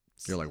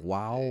 you're like,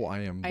 wow,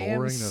 I am boring. I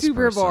am this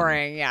super person.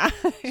 boring. Yeah.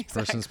 This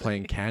person's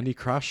playing Candy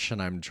Crush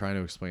and I'm trying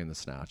to explain the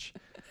Snatch.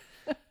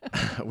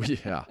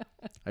 Yeah.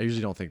 I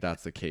usually don't think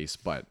that's the case,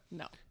 but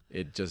no,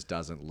 it just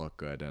doesn't look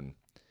good. And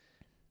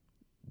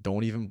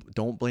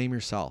don't blame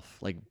yourself.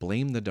 Like,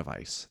 blame the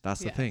device.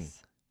 That's the thing.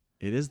 Yes.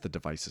 It is the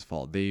device's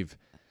fault. There's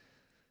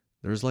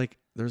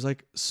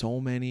so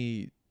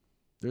many,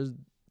 there's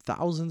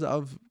thousands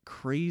of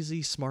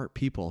crazy smart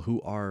people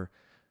who are,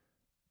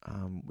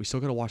 we still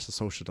got to watch The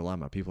Social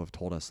Dilemma. People have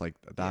told us like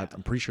that. Yeah.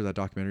 I'm pretty sure that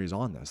documentary is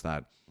on this,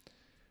 that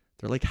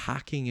they're like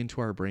hacking into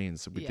our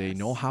brains. They Yes.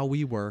 know how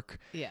we work.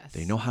 Yes.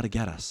 They know how to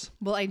get us.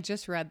 Well, I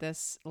just read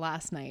this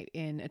last night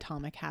in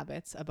Atomic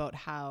Habits about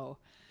how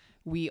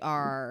we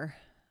are,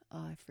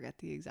 I forget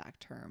the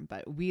exact term,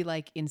 but we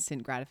like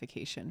instant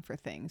gratification for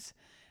things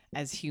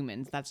as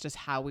humans. That's just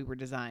how we were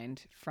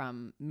designed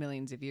from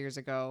millions of years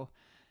ago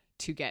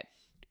to get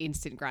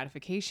instant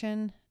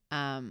gratification.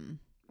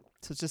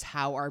 So it's just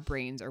how our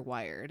brains are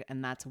wired.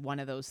 And that's one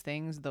of those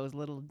things, those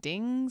little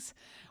dings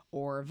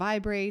or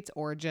vibrates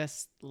or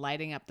just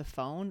lighting up the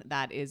phone.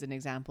 That is an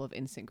example of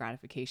instant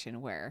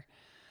gratification where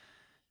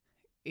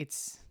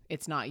it's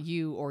not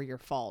you or your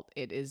fault.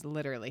 It is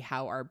literally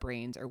how our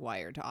brains are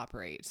wired to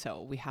operate.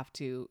 So we have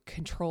to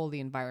control the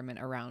environment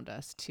around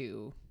us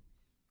to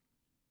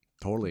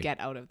Totally get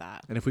out of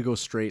that. And if we go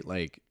straight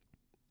like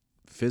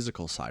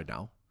physical side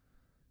now,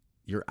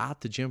 you're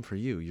at the gym for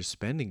you. You're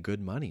spending good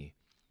money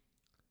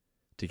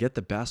to get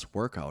the best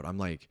workout. I'm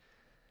like,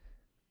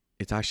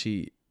 it's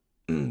actually,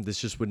 this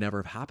just would never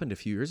have happened a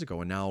few years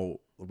ago. And now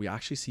we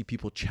actually see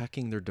people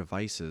checking their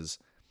devices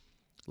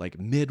like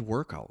mid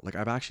workout. Like,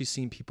 I've actually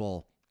seen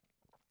people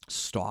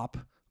stop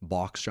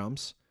box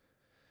jumps,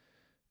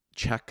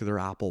 check their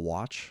Apple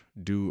Watch,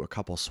 do a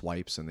couple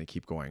swipes, and they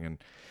keep going.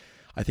 And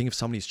I think if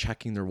somebody's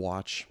checking their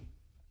watch,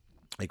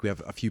 like we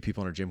have a few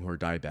people in our gym who are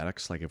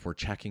diabetics, like if we're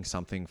checking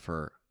something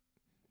for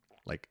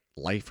like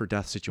life or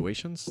death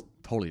situations,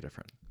 totally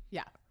different.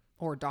 Yeah.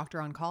 Or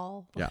doctor on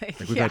call. Yeah. Like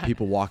we've had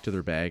people walk to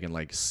their bag and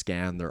like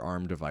scan their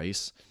arm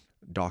device.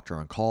 Doctor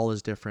on call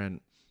is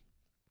different.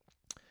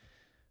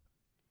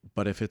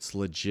 But if it's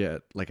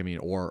legit, like, I mean,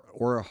 or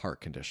a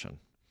heart condition.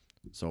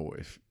 So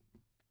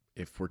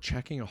if we're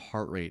checking a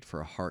heart rate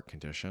for a heart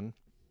condition,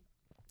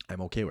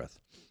 I'm okay with.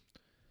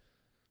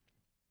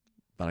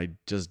 But I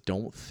just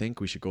don't think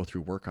we should go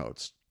through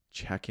workouts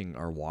checking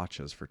our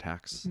watches for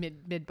texts.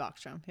 Mid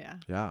box jump, yeah.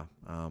 Yeah.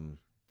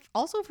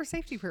 Also for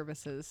safety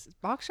purposes,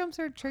 box jumps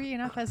are tricky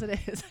enough as it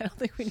is. I don't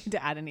think we need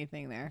to add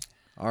anything there.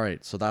 All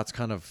right. So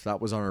that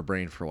was on our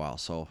brain for a while.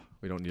 So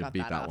we don't need to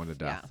beat that one to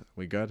death. Yeah.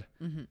 We good?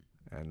 Mm-hmm.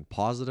 And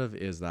positive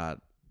is that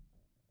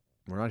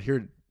we're not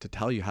here to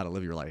tell you how to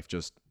live your life.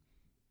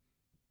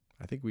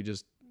 I think we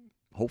just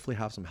hopefully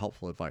have some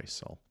helpful advice.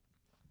 So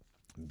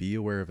be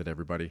aware of it,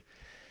 everybody.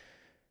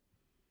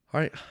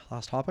 All right.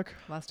 Last topic.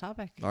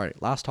 All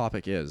right. Last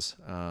topic is,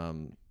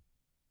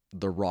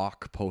 The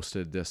Rock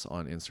posted this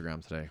on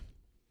Instagram today.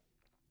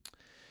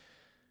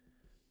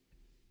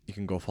 You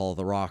can go follow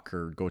The Rock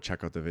or go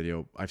check out the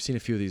video. I've seen a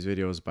few of these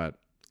videos, but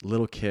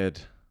little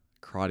kid,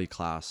 karate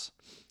class,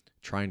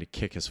 trying to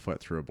kick his foot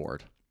through a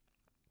board.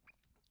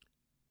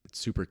 It's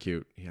super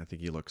cute. I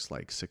think he looks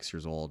like 6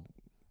 years old,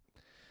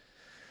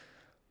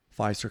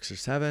 5, 6, or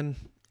 7.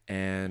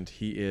 And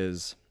he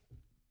is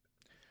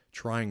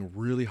trying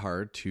really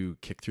hard to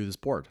kick through this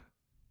board.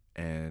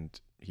 And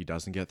he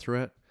doesn't get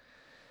through it.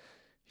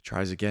 He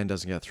tries again,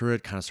 doesn't get through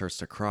it, kind of starts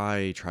to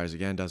cry. He tries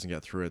again, doesn't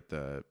get through it.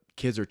 The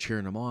kids are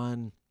cheering him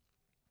on.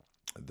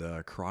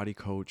 The karate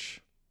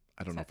coach,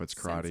 I don't know if it's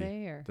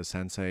karate, the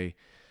sensei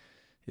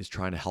is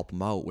trying to help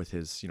him out with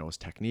his, his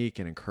technique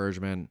and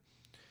encouragement.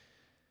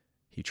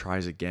 He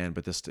tries again,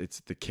 but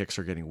the kicks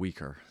are getting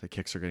weaker.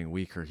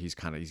 He's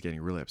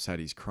getting really upset.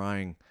 He's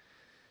crying.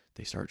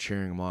 They start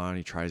cheering him on.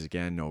 He tries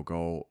again, no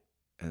go.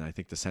 And I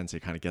think the sensei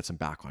kind of gets him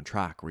back on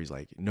track where he's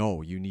like,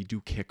 no, you need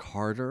to kick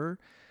harder.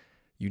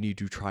 You need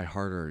to try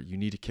harder. You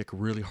need to kick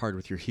really hard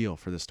with your heel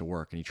for this to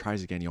work. And he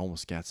tries again. He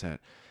almost gets it.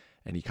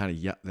 And he kind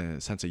of, the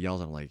sensei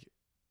yells at him like,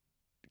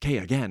 okay,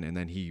 again. And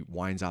then he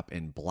winds up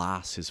and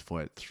blasts his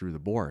foot through the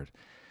board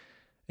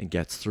and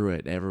gets through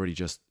it. And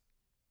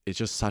it's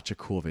just such a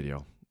cool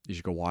video. You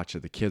should go watch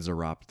it. The kids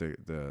erupt,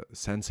 the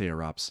sensei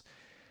erupts,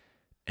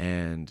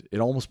 and it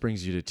almost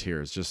brings you to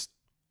tears. Just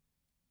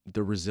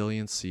the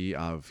resiliency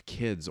of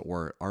kids,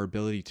 or our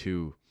ability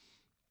to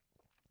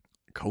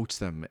coach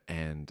them,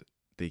 and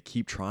they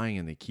keep trying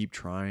and they keep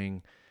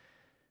trying.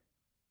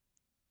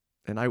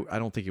 And I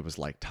don't think it was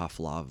like tough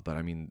love, but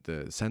I mean,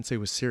 the sensei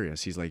was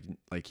serious. He's like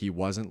he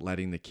wasn't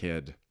letting the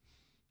kid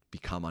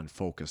become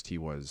unfocused. He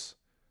was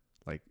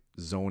like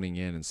zoning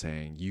in and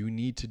saying, you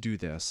need to do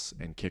this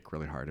and kick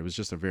really hard. It was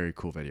just a very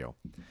cool video.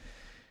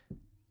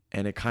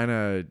 And it kind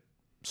of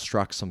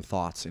struck some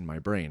thoughts in my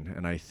brain.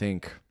 And I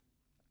think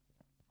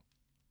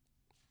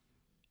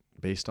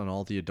based on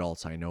all the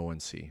adults I know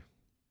and see,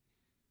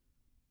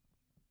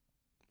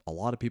 a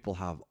lot of people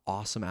have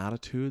awesome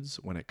attitudes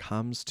when it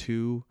comes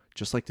to,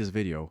 just like this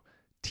video,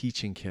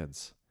 teaching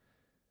kids.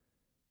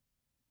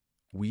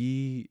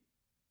 We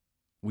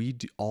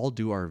all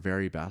do our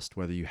very best,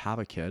 whether you have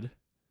a kid,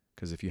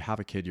 because if you have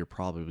a kid, you're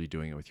probably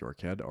doing it with your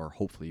kid, or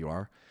hopefully you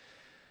are.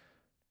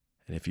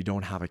 And if you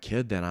don't have a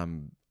kid, then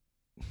I'm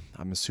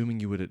I'm assuming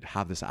you would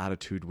have this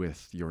attitude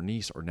with your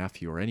niece or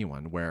nephew or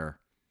anyone, where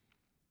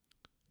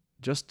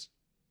just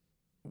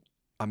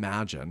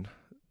imagine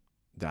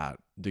that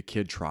the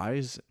kid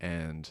tries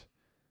and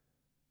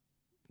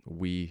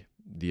we,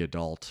 the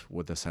adult,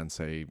 with the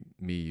sensei,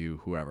 me,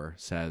 you, whoever,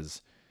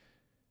 says,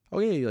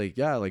 okay, like,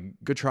 yeah, like,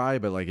 good try,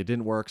 but like it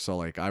didn't work, so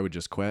like I would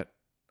just quit.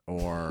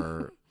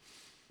 Or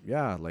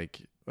yeah,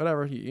 like,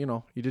 whatever, you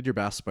know, you did your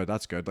best, but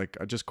that's good. Like,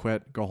 I just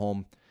quit, go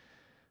home.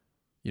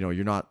 You know,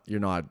 you're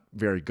not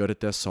very good at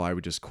this, so I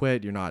would just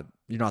quit. You're not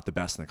the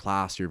best in the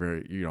class. You're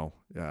very, you know,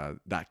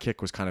 that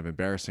kick was kind of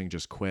embarrassing,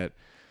 just quit.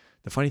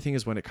 The funny thing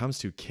is, when it comes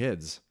to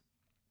kids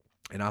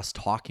and us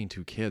talking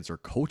to kids or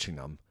coaching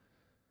them,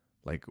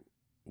 like,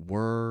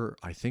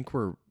 I think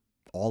we're,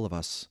 all of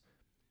us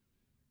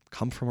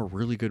come from a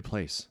really good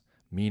place,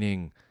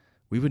 meaning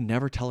we would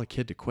never tell a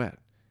kid to quit.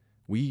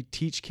 We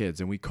teach kids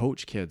and we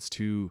coach kids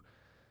to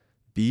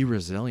be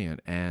resilient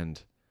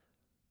and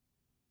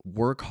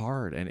work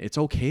hard, and it's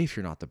okay if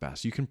you're not the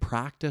best. You can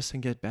practice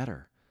and get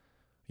better.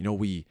 You know,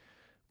 we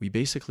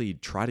basically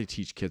try to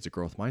teach kids a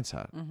growth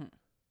mindset. Mm-hmm.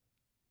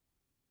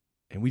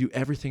 And we do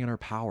everything in our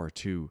power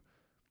to,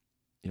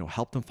 you know,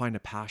 help them find a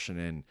passion.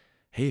 And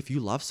hey, if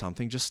you love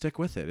something, just stick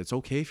with it. It's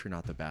okay if you're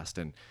not the best.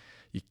 And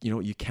you know,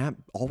 you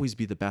can't always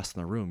be the best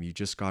in the room. You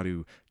just got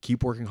to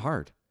keep working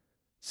hard.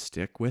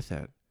 Stick with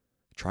it.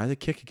 Try the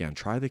kick again.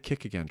 Try the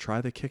kick again. Try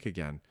the kick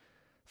again.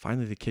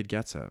 Finally, the kid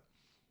gets it.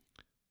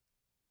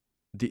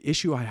 The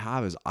issue I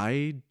have is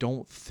I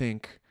don't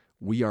think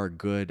we are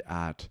good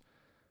at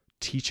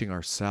teaching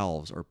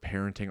ourselves or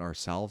parenting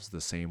ourselves the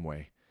same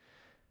way.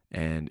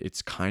 And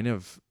it's kind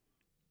of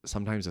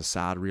sometimes a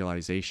sad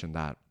realization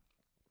that,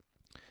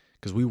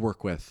 because we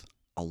work with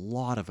a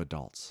lot of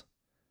adults,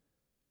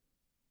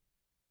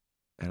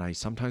 and I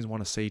sometimes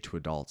want to say to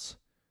adults,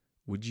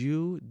 would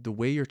you, the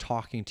way you're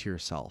talking to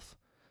yourself,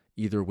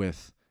 either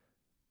with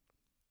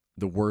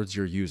the words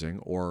you're using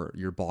or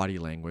your body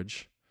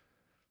language,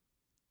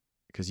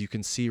 because you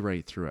can see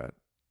right through it.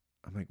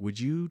 I'm like, would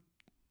you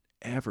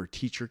ever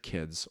teach your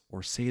kids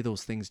or say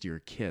those things to your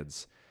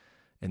kids?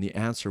 And the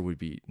answer would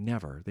be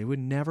never. They would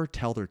never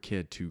tell their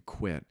kid to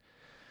quit.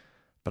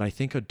 But I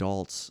think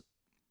adults,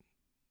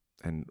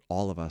 and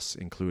all of us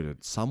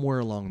included, somewhere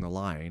along the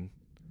line,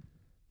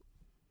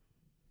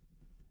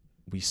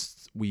 we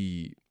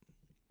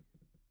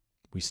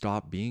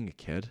stopped being a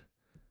kid.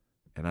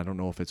 And I don't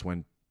know if it's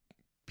when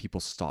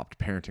people stopped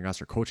parenting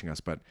us or coaching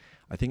us, but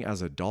I think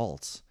as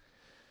adults,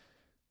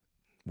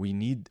 we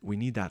need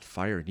that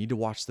fire. We need to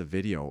watch the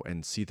video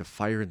and see the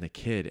fire in the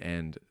kid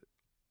and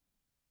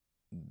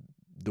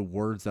the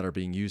words that are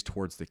being used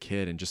towards the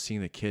kid, and just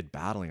seeing the kid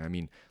battling. I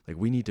mean, like,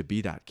 we need to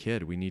be that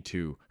kid. We need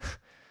to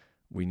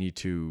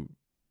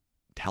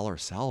tell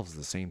ourselves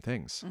the same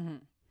things. Mm-hmm.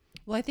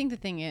 Well, I think the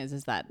thing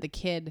is that the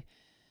kid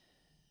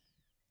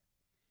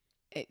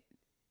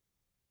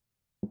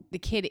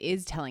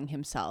is telling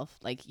himself,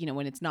 like, you know,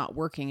 when it's not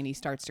working and he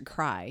starts to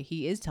cry,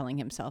 he is telling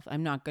himself,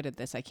 I'm not good at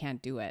this. I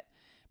can't do it.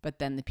 But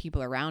then the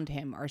people around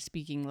him are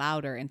speaking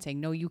louder and saying,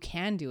 no, you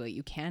can do it.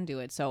 You can do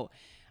it. So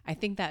I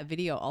think that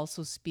video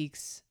also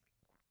speaks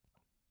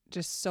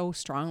just so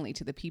strongly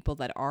to the people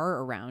that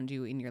are around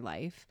you in your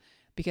life,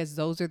 because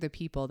those are the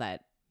people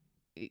that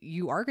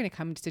you are going to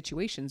come into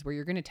situations where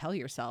you're going to tell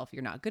yourself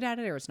you're not good at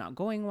it, or it's not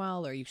going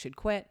well, or you should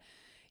quit.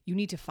 You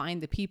need to find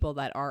the people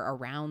that are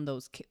around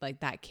those,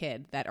 like that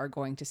kid, that are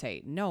going to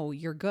say, no,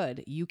 you're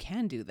good. You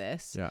can do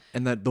this. Yeah.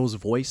 And that those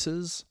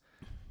voices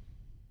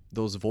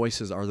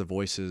are the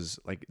voices,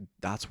 like,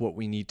 that's what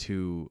we need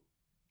to,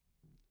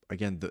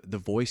 again, the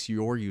voice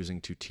you're using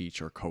to teach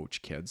or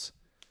coach kids.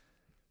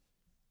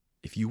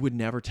 If you would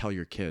never tell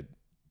your kid,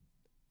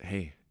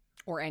 hey,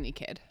 or any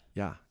kid,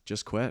 yeah,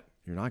 just quit.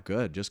 You're not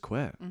good. Just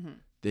quit. mm-hmm.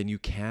 Then you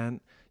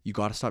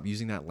got to stop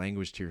using that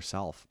language to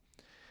yourself.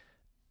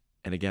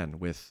 And again,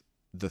 with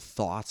the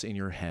thoughts in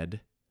your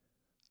head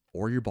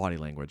or your body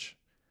language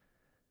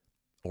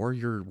or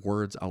your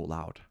words out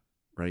loud,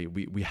 right?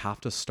 We have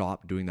to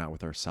stop doing that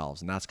with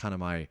ourselves. And that's kind of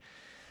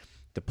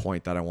the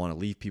point that I want to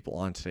leave people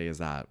on today, is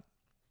that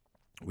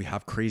we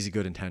have crazy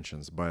good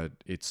intentions, but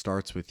it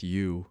starts with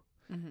you.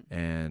 Mm-hmm.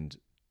 And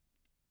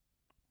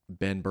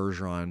Ben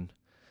Bergeron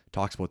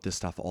talks about this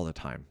stuff all the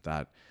time,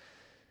 that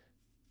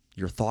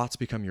your thoughts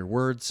become your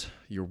words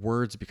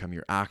become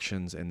your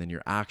actions, and then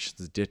your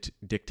actions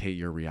dictate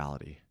your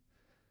reality.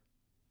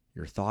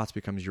 Your thoughts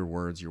becomes your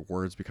words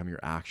become your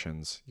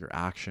actions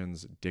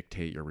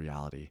dictate your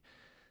reality.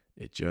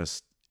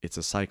 It's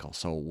a cycle.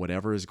 So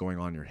whatever is going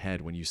on in your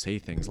head, when you say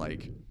things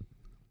like,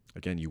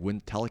 again, you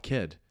wouldn't tell a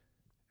kid,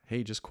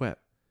 hey, just quit,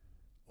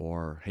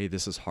 or hey,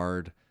 this is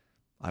hard,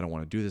 I don't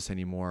want to do this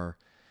anymore.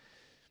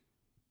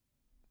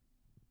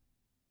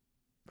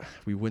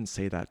 We wouldn't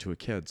say that to a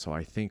kid. So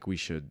I think we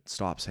should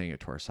stop saying it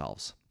to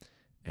ourselves.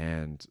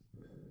 And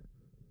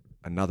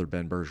another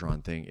Ben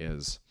Bergeron thing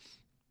is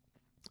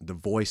the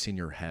voice in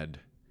your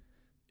head.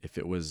 If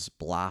it was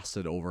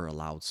blasted over a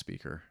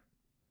loudspeaker,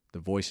 the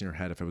voice in your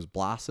head, if it was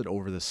blasted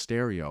over the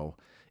stereo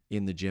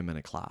in the gym in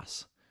a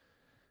class,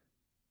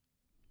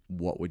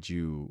 what would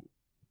you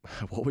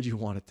what would you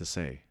want it to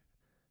say?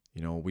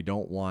 You know, we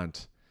don't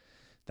want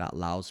that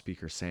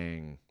loudspeaker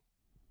saying,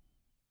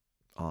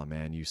 oh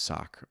man, you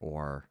suck,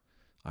 or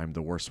I'm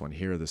the worst one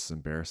here, this is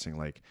embarrassing.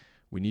 Like,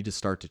 we need to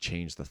start to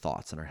change the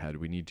thoughts in our head.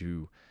 We need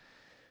to,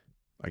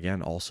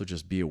 again, also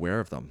just be aware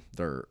of them.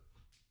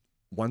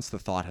 Once the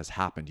thought has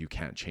happened, you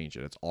can't change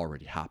it. It's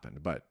already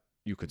happened, but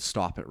you could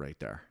stop it right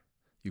there.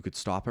 You could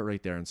stop it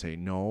right there and say,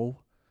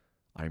 no,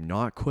 I'm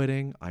not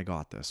quitting. I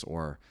got this.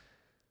 Or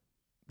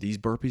these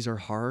burpees are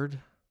hard,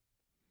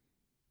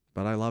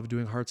 but I love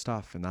doing hard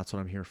stuff, and that's what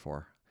I'm here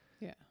for.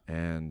 Yeah.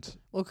 And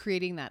well,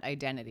 creating that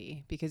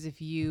identity, because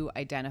if you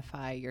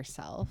identify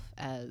yourself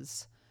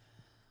as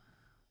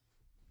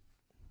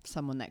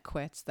someone that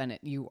quits, then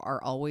you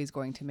are always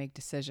going to make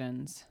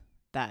decisions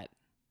that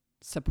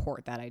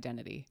support that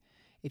identity.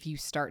 If you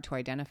start to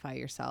identify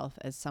yourself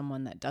as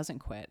someone that doesn't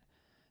quit,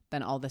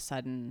 then all of a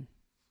sudden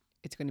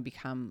it's going to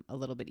become a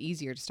little bit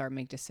easier to start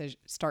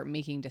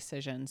making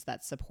decisions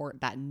that support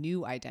that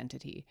new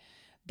identity,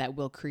 that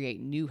will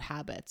create new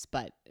habits.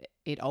 But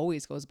it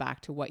always goes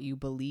back to what you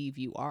believe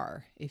you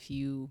are. If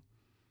you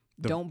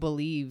don't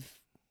believe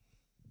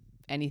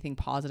anything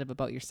positive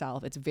about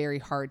yourself, it's very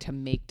hard to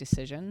make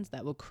decisions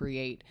that will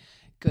create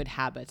good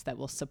habits that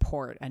will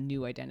support a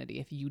new identity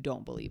if you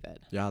don't believe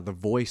it. Yeah, the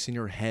voice in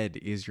your head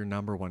is your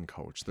number one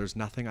coach. There's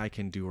nothing I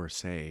can do or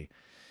say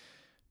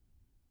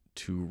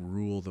to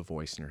rule the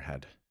voice in your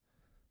head.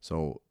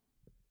 So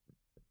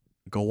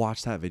go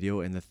watch that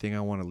video. And the thing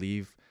I want to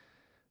leave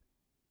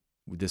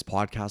this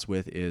podcast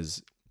with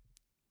is,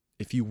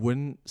 if you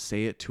wouldn't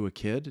say it to a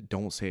kid,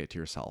 don't say it to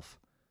yourself.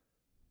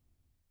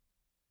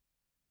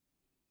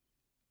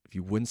 If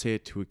you wouldn't say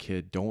it to a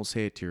kid, don't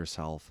say it to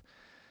yourself.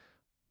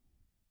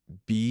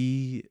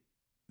 Be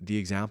the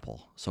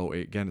example. So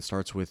again, it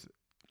starts with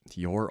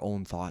your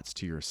own thoughts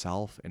to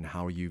yourself and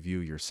how you view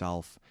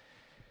yourself.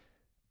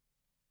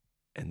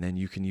 And then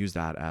you can use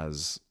that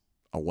as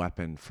a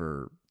weapon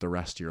for the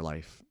rest of your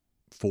life,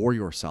 for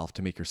yourself,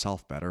 to make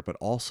yourself better, but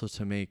also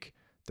to make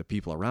the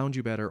people around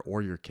you better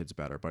or your kids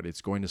better. But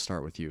it's going to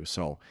start with you.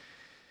 So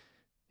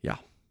yeah.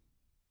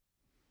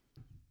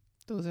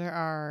 Those are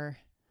our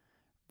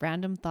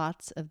random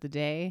thoughts of the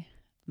day,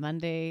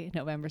 Monday,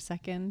 November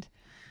 2nd.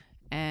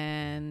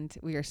 And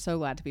we are so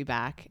glad to be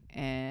back,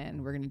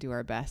 and we're going to do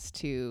our best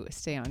to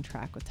stay on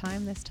track with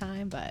time this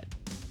time, but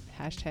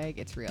hashtag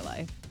it's real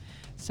life.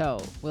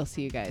 So we'll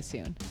see you guys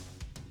soon.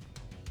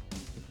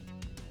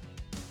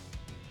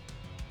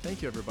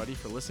 Thank you everybody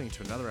for listening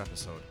to another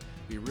episode.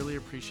 We really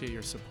appreciate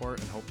your support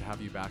and hope to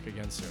have you back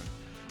again soon.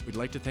 We'd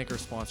like to thank our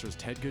sponsors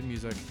Ted Good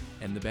Music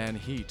and the band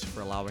Heat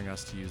for allowing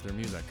us to use their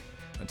music.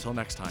 Until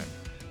next time,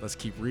 let's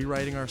keep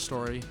rewriting our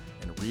story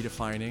and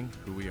redefining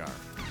who we are.